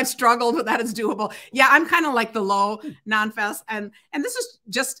these years I've struggled, but that is doable. Yeah, I'm kind of like the low non-fest. And this is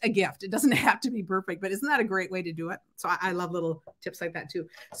just a gift. It doesn't have to be perfect, but isn't that a great way to do it? So I love little tips like that too.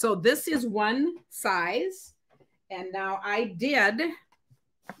 So this is one size. And now I did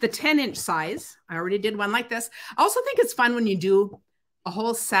the 10-inch size. I already did one like this. I also think it's fun when you do a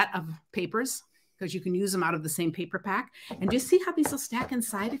whole set of papers, because you can use them out of the same paper pack. And do you see how these will stack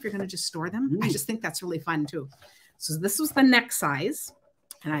inside if you're going to just store them? I just think that's really fun too. So this was the next size.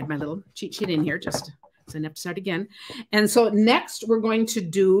 And I have my little cheat sheet in here just so I didn't have to start again. And so next we're going to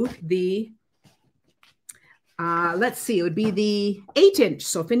do the, let's see, it would be the 8-inch.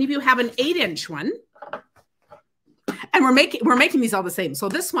 So if any of you have an 8-inch one, and we're making these all the same. So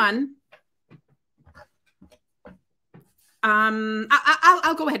this one,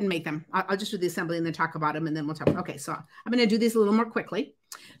 I'll go ahead and make them. I'll just do the assembly and then talk about them, and then we'll talk. Okay, so I'm going to do these a little more quickly.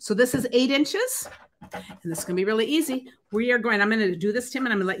 So this is 8 inches, and this is going to be really easy. I'm going to do this, Tim,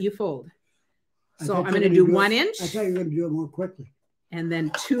 and I'm going to let you fold. So I'm going to do 1 inch. I thought you were going to do it more quickly. And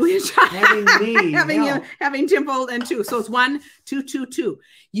then 2 inch. having Tim fold and 2. So it's 1, 2, 2, 2.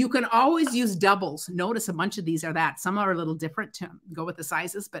 You can always use doubles. Notice a bunch of these are that. Some are a little different to go with the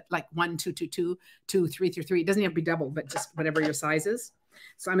sizes, but like 1, 2, 2, 2, 2, 3, 3, 3. It doesn't have to be double, but just whatever your size is.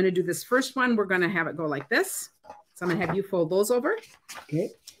 So I'm going to do this first one. We're going to have it go like this. So I'm going to have you fold those over.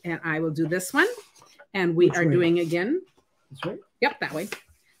 Okay. And I will do this one. And we are doing again. That's right. Yep, that way.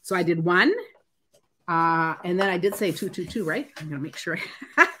 So I did 1. And then I did say 2, 2, 2, right? I'm going to make sure.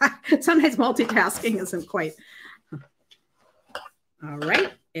 Sometimes multitasking isn't quite. All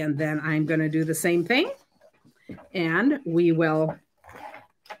right. And then I'm going to do the same thing. And we will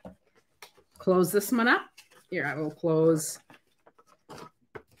close this one up. Here, I will close.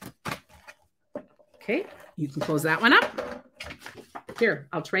 Okay. You can close that one up. Here,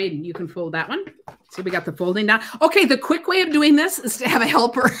 I'll trade and you can fold that one. See, we got the folding down. Okay. The quick way of doing this is to have a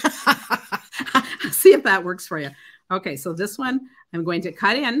helper. See if that works for you. Okay, so this one I'm going to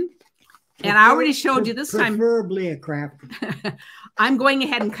cut in. And I already showed you this time. Preferably a craft. I'm going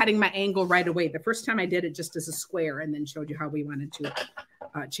ahead and cutting my angle right away. The first time I did it just as a square and then showed you how we wanted to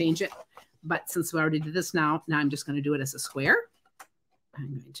change it. But since we already did this now I'm just going to do it as a square. I'm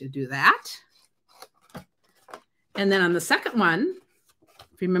going to do that. And then on the second one,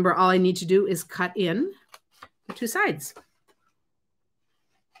 if you remember, all I need to do is cut in the 2 sides.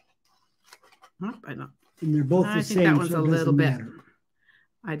 I know. And they're both the same. I think that one's a little bit.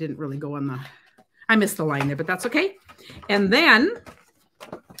 I didn't really go on I missed the line there, but that's okay. And then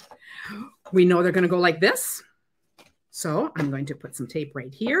we know they're going to go like this. So I'm going to put some tape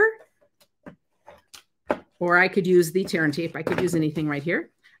right here. Or I could use the tear and tape. I could use anything right here.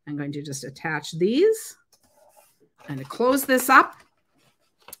 I'm going to just attach these and to close this up.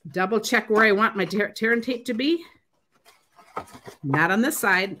 Double check where I want my tear and tape to be. Not on this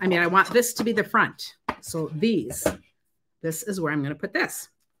side. I mean, I want this to be the front. So this is where I'm going to put this.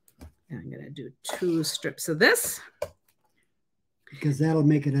 And I'm going to do 2 strips of this. Because that'll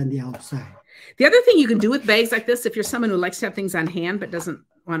make it on the outside. The other thing you can do with bags like this, if you're someone who likes to have things on hand but doesn't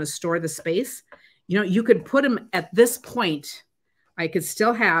want to store the space, you know, you could put them at this point. I could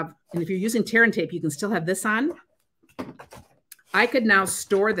still have, and if you're using tear and tape, you can still have this on. I could now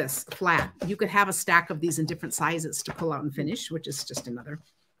store this flat. You could have a stack of these in different sizes to pull out and finish, which is just another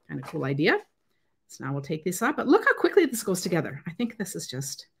kind of cool idea. So now we'll take this up, but look how quickly this goes together. I think this is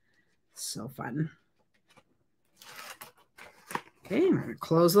just so fun. Okay, I'm going to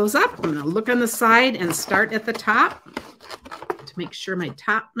close those up. I'm going to look on the side and start at the top to make sure my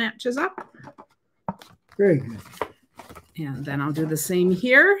top matches up. Very good. And then I'll do the same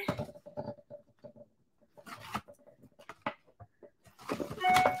here.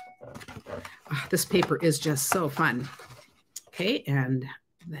 Oh, this paper is just so fun. Okay, and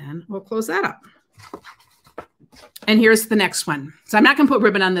then we'll close that up. And here's the next one. So I'm not going to put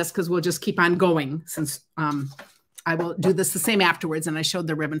ribbon on this because we'll just keep on going since I will do this the same afterwards. And I showed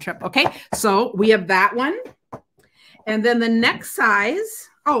the ribbon trip. Okay, so we have that one. And then the next size,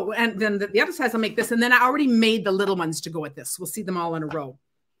 oh, and then the other size, I'll make this. And then I already made the little ones to go with this. We'll see them all in a row.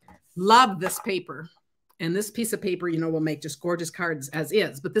 Love this paper. And this piece of paper, you know, will make just gorgeous cards as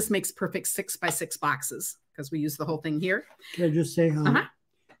is. But this makes perfect 6x6 boxes because we use the whole thing here. Can I just say how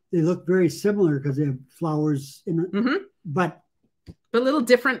they look very similar because they have flowers in it, but a little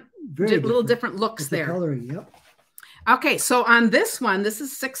different, different looks there. The coloring, yep. Okay, so on this one, this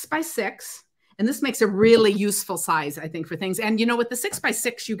is 6x6, and this makes a really useful size, I think, for things. And you know, with the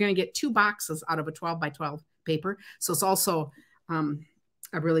 6x6, you're going to get 2 boxes out of a 12x12 paper, so it's also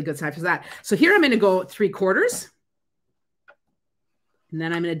a really good size for that. So here I'm going to go 3/4, and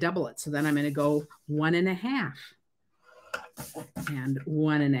then I'm going to double it. So then I'm going to go 1.5. And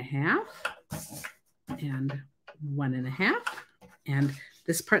 1.5 and 1.5. And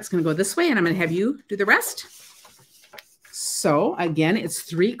this part's going to go this way, and I'm going to have you do the rest. So again, it's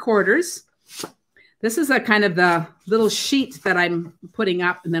 3/4. This is a kind of the little sheet that I'm putting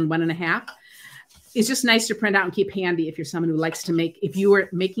up, and then 1.5. It's just nice to print out and keep handy if you're someone who likes to make. If you were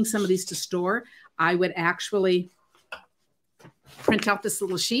making some of these to store, I would actually print out this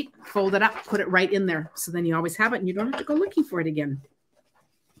little sheet, fold it up, put it right in there. So then you always have it and you don't have to go looking for it again.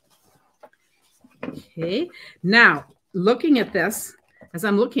 Okay. Now, looking at this, as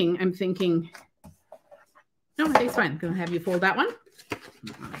I'm looking, I'm thinking, no, I think it's fine. I'm going to have you fold that one.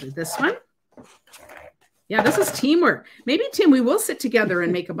 I'll do this one. Yeah, this is teamwork. Maybe, Tim, we will sit together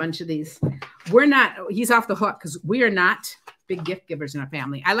and make a bunch of these. We're not, he's off the hook because we are not big gift givers in our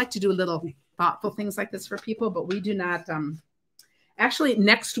family. I like to do little thoughtful things like this for people, but we do not. Actually,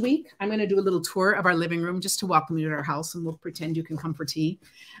 next week, I'm going to do a little tour of our living room just to welcome you to our house, and we'll pretend you can come for tea.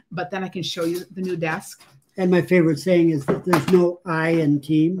 But then I can show you the new desk. And my favorite saying is that there's no I in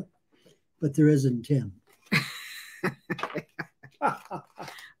team, but there is in Tim.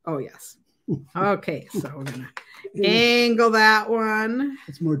 Oh, yes. Okay, so we're going to angle that one.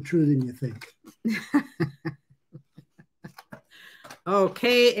 It's more true than you think.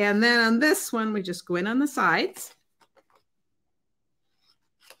 Okay, and then on this one, we just go in on the sides.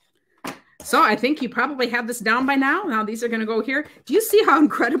 So I think you probably have this down by now. Now these are going to go here. Do you see how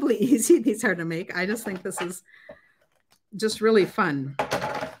incredibly easy these are to make? I just think this is just really fun.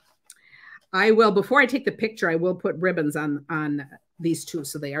 I will, before I take the picture, I will put ribbons on these two,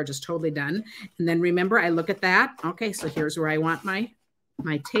 so they are just totally done. And then remember, I look at that. Okay, so here's where I want my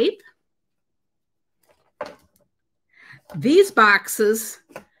tape. These boxes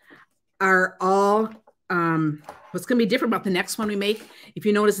are all, what's going to be different about the next one we make, if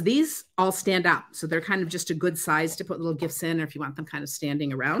you notice, these all stand up. So they're kind of just a good size to put little gifts in, or if you want them kind of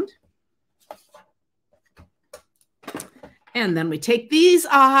standing around. And then we take these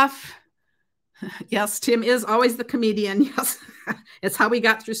off. Yes, Tim is always the comedian. Yes, it's how we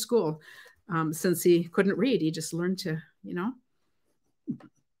got through school. Since he couldn't read, he just learned to, you know,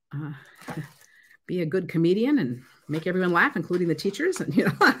 be a good comedian and make everyone laugh, including the teachers. And, you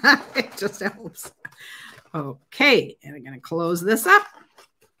know, it just helps. Okay, and I'm going to close this up.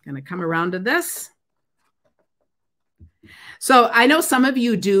 Going to come around to this. So I know some of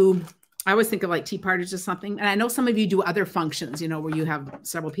you do, I always think of like tea parties or something. And I know some of you do other functions, you know, where you have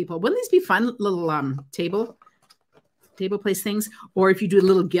several people. Wouldn't these be fun little table place things? Or if you do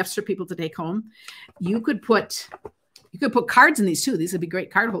little gifts for people to take home, you could put cards in these too. These would be great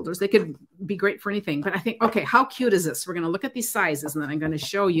card holders. They could be great for anything. But I think, okay, how cute is this? We're going to look at these sizes, and then I'm going to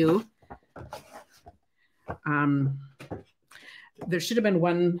show you. There should have been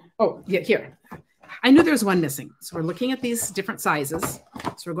one. Oh, yeah, here. I knew there was one missing. So we're looking at these different sizes.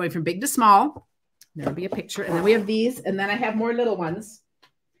 So we're going from big to small. There'll be a picture. And then we have these. And then I have more little ones.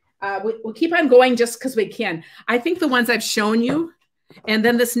 we'll keep on going just because we can. I think the ones I've shown you, and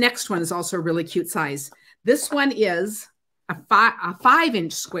then this next one is also a really cute size. This one is a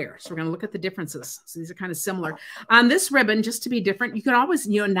 5-inch square. So we're going to look at the differences. So these are kind of similar. On this ribbon, just to be different, you can always,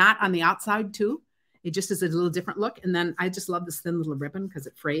 knot on the outside too. It just is a little different look. And then I just love this thin little ribbon because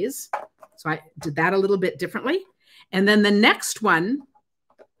it frays. So I did that a little bit differently. And then the next one,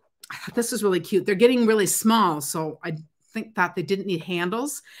 I thought this is really cute. They're getting really small. So I thought they didn't need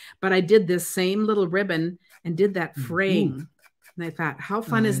handles, but I did this same little ribbon and did that fraying. And I thought, how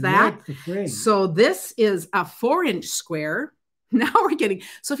fun is that? Like so this is a 4-inch square. Now we're getting,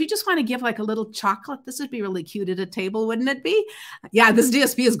 so if you just want to give like a little chocolate, this would be really cute at a table, wouldn't it be? Yeah, this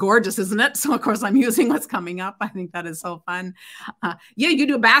DSP is gorgeous, isn't it? So of course I'm using what's coming up. I think that is so fun. Yeah, you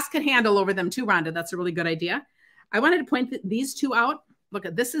do a basket handle over them too, Rhonda. That's a really good idea. I wanted to point these two out. Look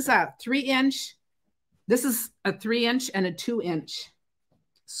at, this is a 3-inch. This is a 3-inch and a 2-inch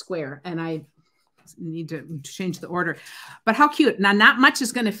square. And I need to change the order, but how cute. Now, not much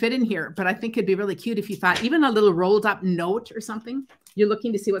is going to fit in here, but I think it'd be really cute if you thought even a little rolled up note or something. You're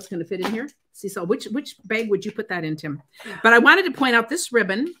looking to see what's going to fit in here. See, so which bag would you put that in, Tim? But I wanted to point out this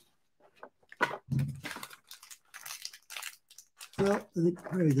ribbon. Well, I think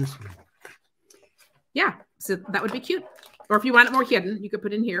probably this one. Yeah, so that would be cute. Or if you want it more hidden, you could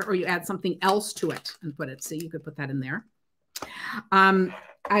put in here, or you add something else to it and put it. See, you could put that in there.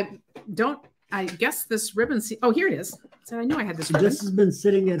 I guess this ribbon, oh, here it is. So I knew I had this ribbon. This has been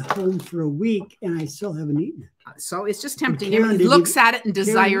sitting at home for a week and I still haven't eaten it. So it's just tempting. Everyone looks at it and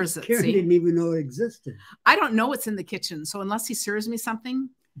desires it. Karen didn't even know it existed. I don't know what's in the kitchen. So unless he serves me something,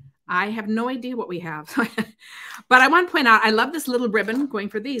 I have no idea what we have. But I want to point out, I love this little ribbon going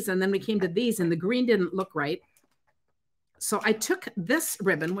for these. And then we came to these and the green didn't look right. So I took this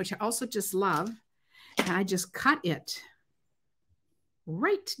ribbon, which I also just love, and I just cut it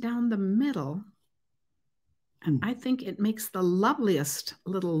right down the middle. And I think it makes the loveliest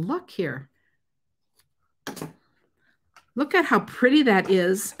little look here. Look at how pretty that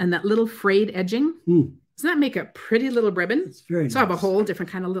is. And that little frayed edging. Doesn't that make a pretty little ribbon? It's very nice. I have a whole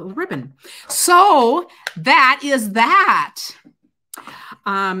different kind of little ribbon. So that is that.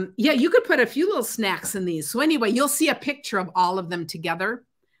 Yeah, you could put a few little snacks in these. So anyway, you'll see a picture of all of them together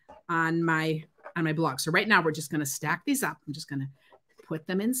on my blog. So right now we're just going to stack these up. I'm just going to put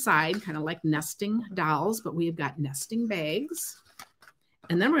them inside, kind of like nesting dolls, but we've got nesting bags.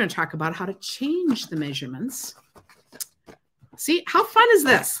 And then we're going to talk about how to change the measurements. See, how fun is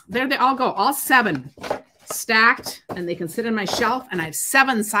this? There they all go, all 7 stacked, and they can sit in my shelf. And I have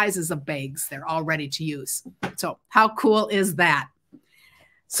 7 sizes of bags. They're all ready to use. So how cool is that?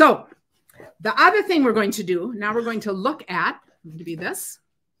 So the other thing we're going to do, now we're going to look at, to be this.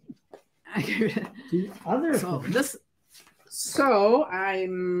 So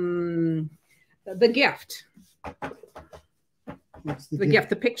I'm the gift. What's the gift,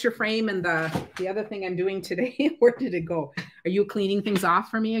 the picture frame, and the other thing I'm doing today. Where did it go? Are you cleaning things off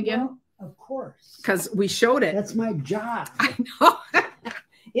for me again? Well, of course. Because we showed it. That's my job. I know.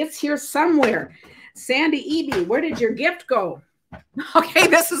 It's here somewhere. Sandy Eby, where did your gift go? Okay,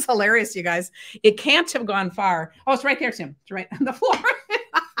 this is hilarious, you guys. It can't have gone far. Oh, it's right there, Tim. It's right on the floor.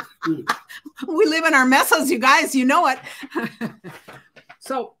 We live in our messes, you guys. You know it.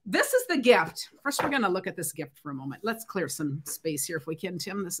 So this is the gift. First, we're going to look at this gift for a moment. Let's clear some space here if we can,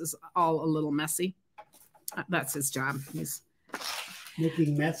 Tim. This is all a little messy. That's his job. He's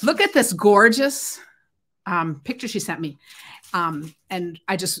making mess. Look at this gorgeous picture she sent me. And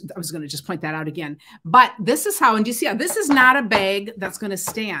I was going to just point that out again. But this is how, and do you see how this is not a bag that's going to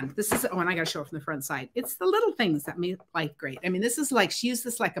stand. This is, oh, and I got to show it from the front side. It's the little things that make life great. I mean, this is like, she used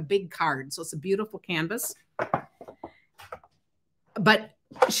this like a big card. So it's a beautiful canvas. But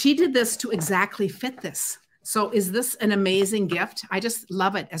she did this to exactly fit this. So is this an amazing gift? I just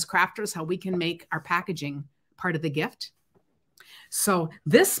love it as crafters, how we can make our packaging part of the gift. So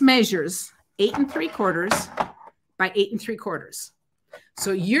this measures 8 3/4 by 8 3/4.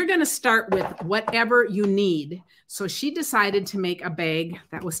 So you're going to start with whatever you need. So she decided to make a bag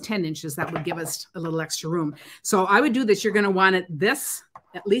that was 10 inches. That would give us a little extra room. So I would do this. You're going to want it this,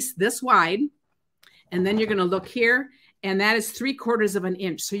 at least this wide. And then you're going to look here. And that is 3/4 of an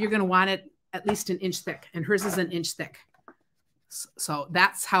inch. So you're going to want it at least an inch thick. And hers is an inch thick. So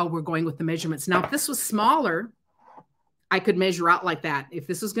that's how we're going with the measurements. Now, if this was smaller, I could measure out like that. If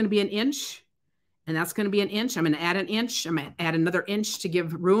this is going to be an inch, and that's going to be an inch, I'm going to add an inch. I'm going to add another inch to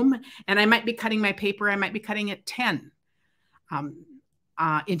give room. And I might be cutting my paper. I might be cutting it 10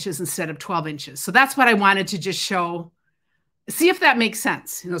 inches instead of 12 inches. So that's what I wanted to just show. See if that makes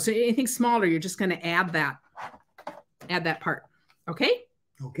sense. You know, so anything smaller, you're just going to add that part. Okay?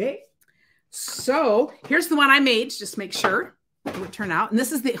 Okay. So here's the one I made, just make sure it would turn out. And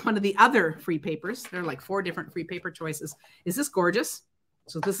this is one of the other free papers. There are like 4 different free paper choices. Is this gorgeous?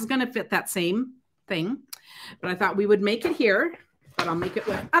 So this is going to fit that same thing. But I thought we would make it here, but I'll make it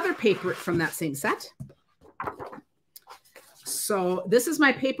with other paper from that same set. So this is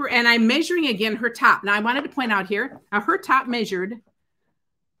my paper, and I'm measuring again her top. Now I wanted to point out here, her top measured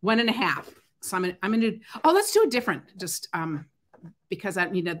 1.5. So I'm gonna do, oh, let's do it different. Just because I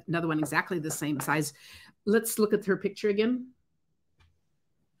need another one exactly the same size. Let's look at her picture again.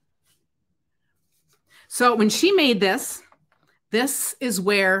 So when she made this, this is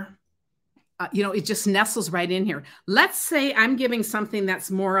where, you know, it just nestles right in here. Let's say I'm giving something that's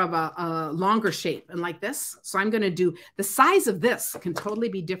more of a longer shape and like this. So I'm going to do the size of this can totally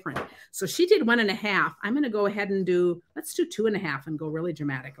be different. So she did 1.5. I'm going to go ahead and do, let's do 2.5 and go really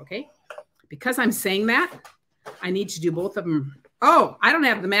dramatic. Okay. Because I'm saying that, I need to do both of them. Oh, I don't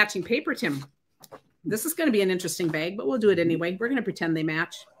have the matching paper, Tim. This is going to be an interesting bag, but we'll do it anyway. We're going to pretend they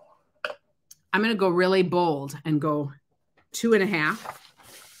match. I'm going to go really bold and go 2.5.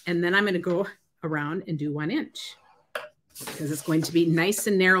 And then I'm going to go around and do 1 inch because it's going to be nice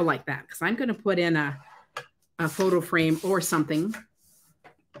and narrow like that. Because I'm going to put in a photo frame or something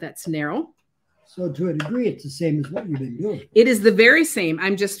that's narrow. So to a degree, it's the same as what you've been doing. It is the very same.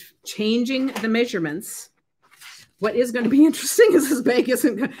 I'm just changing the measurements. What is going to be interesting is this bag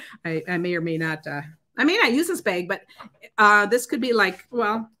isn't good. I may or may not, I may not use this bag, but this could be like,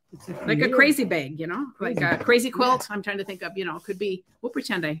 well, like a crazy bag, you know, like a crazy quilt. I'm trying to think of, you know, could be, we'll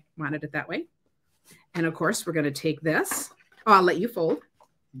pretend I wanted it that way. And of course, we're going to take this. Oh, I'll let you fold.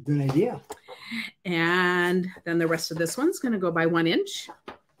 Good idea. And then the rest of this one's going to go by 1 inch.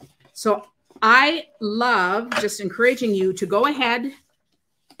 So I love just encouraging you to go ahead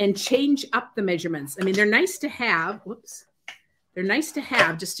and change up the measurements. I mean, they're nice to have. Whoops. They're nice to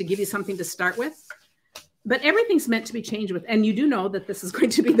have just to give you something to start with. But everything's meant to be changed with. And you do know that this is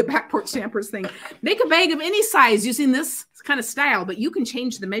going to be the Back Porch Stampers thing. Make a bag of any size using this kind of style, but you can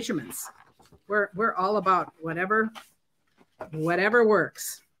change the measurements. We're all about whatever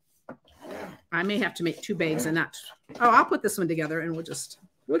works. I may have to make 2 bags and not. Oh, I'll put this one together and we'll just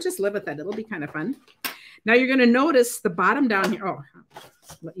live with that. It'll be kind of fun. Now you're going to notice the bottom down here. Oh,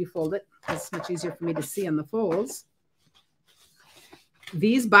 I'll let you fold it. It's much easier for me to see on the folds.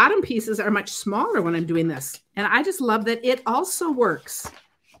 These bottom pieces are much smaller when I'm doing this. And I just love that it also works.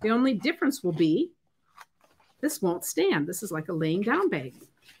 The only difference will be this won't stand. This is like a laying down bag.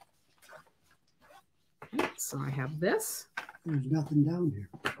 Okay, so I have this. There's nothing down here.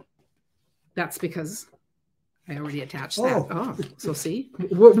 That's because I already attached that. Oh, so see,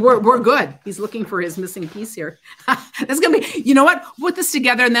 we're good. He's looking for his missing piece here. That's going to be, you know what? Put this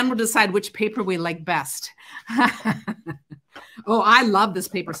together and then we'll decide which paper we like best. Oh, I love this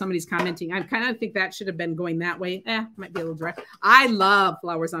paper. Somebody's commenting. I kind of think that should have been going that way. Might be a little direct. I love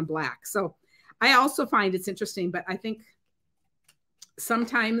flowers on black. So I also find it's interesting, but I think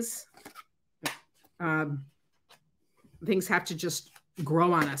sometimes things have to just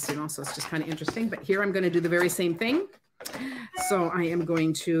grow on us, you know, so it's just kind of interesting. But here I'm going to do the very same thing. So I am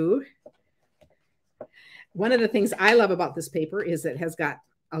going to, one of the things I love about this paper is it has got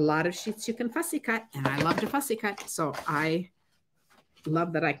a lot of sheets you can fussy cut, and I love to fussy cut. So I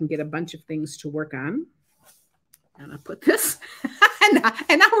love that I can get a bunch of things to work on. And I put this, and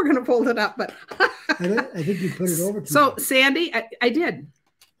now we're going to fold it up. But I think you put it over. So Sandy, I did.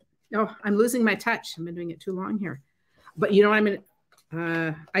 Oh, I'm losing my touch. I've been doing it too long here. But you know what I mean?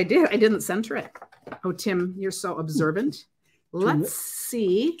 I did. I didn't center it. Oh, Tim, you're so observant. Let's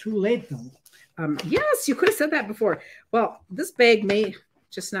see. Too late, though. Yes, you could have said that before. Well, this bag may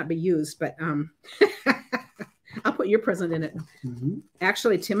just not be used, but I'll put your present in it. Mm-hmm.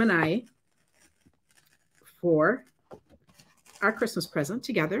 Actually, Tim and I, for our Christmas present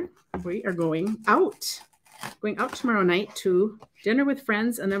together, we are going out tomorrow night to dinner with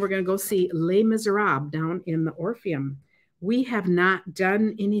friends, and then we're going to go see Les Miserables down in the Orpheum. We have not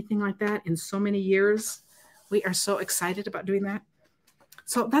done anything like that in so many years. We are so excited about doing that.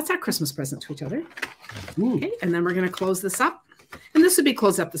 So that's our Christmas present to each other. Okay, and then we're going to close this up. And this would be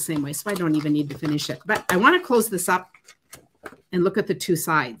closed up the same way, so I don't even need to finish it. But I want to close this up and look at the 2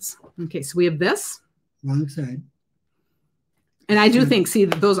 sides. Okay, so we have this. Wrong side. And I do think, see,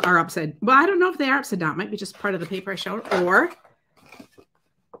 those are upside. Well, I don't know if they are upside down. It might be just part of the paper I showed. Or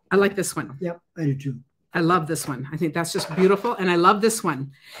I like this one. Yep, I do too. I love this one. I think that's just beautiful. And I love this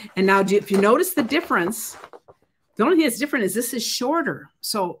one. And now if you notice the difference, the only thing that's different is this is shorter.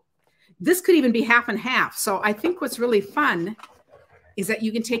 So this could even be half and half. So I think what's really fun is that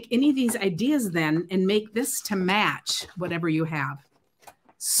you can take any of these ideas then and make this to match whatever you have.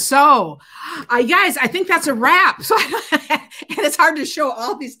 So, guys, I think that's a wrap. So, and it's hard to show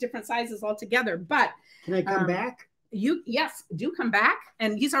all these different sizes all together, but can I come back? Yes, do come back.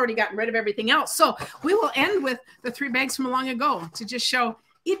 And he's already gotten rid of everything else. So we will end with the 3 bags from long ago to just show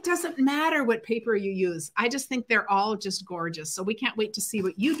it doesn't matter what paper you use. I just think they're all just gorgeous. So we can't wait to see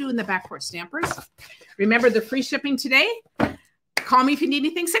what you do in the Back Porch Stampers. Remember the free shipping today. Call me if you need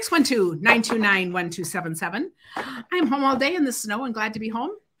anything, 612-929-1277. I'm home all day in the snow and glad to be home.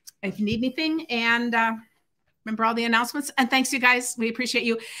 If you need anything, and remember all the announcements. And thanks, you guys. We appreciate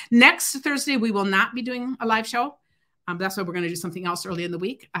you. Next Thursday, we will not be doing a live show. That's why we're going to do something else early in the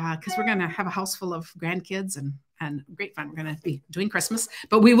week because we're going to have a house full of grandkids and great fun. We're going to be doing Christmas.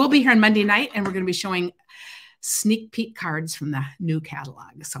 But we will be here on Monday night, and we're going to be showing sneak peek cards from the new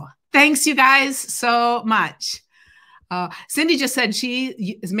catalog. So thanks, you guys, so much. Cindy just said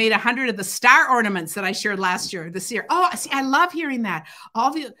she has made 100 of the star ornaments that I shared this year. Oh, see, I love hearing that.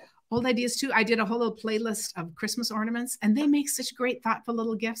 All the old ideas too. I did a whole little playlist of Christmas ornaments, and they make such great, thoughtful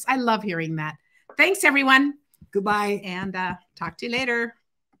little gifts. I love hearing that. Thanks, everyone. Goodbye. And talk to you later.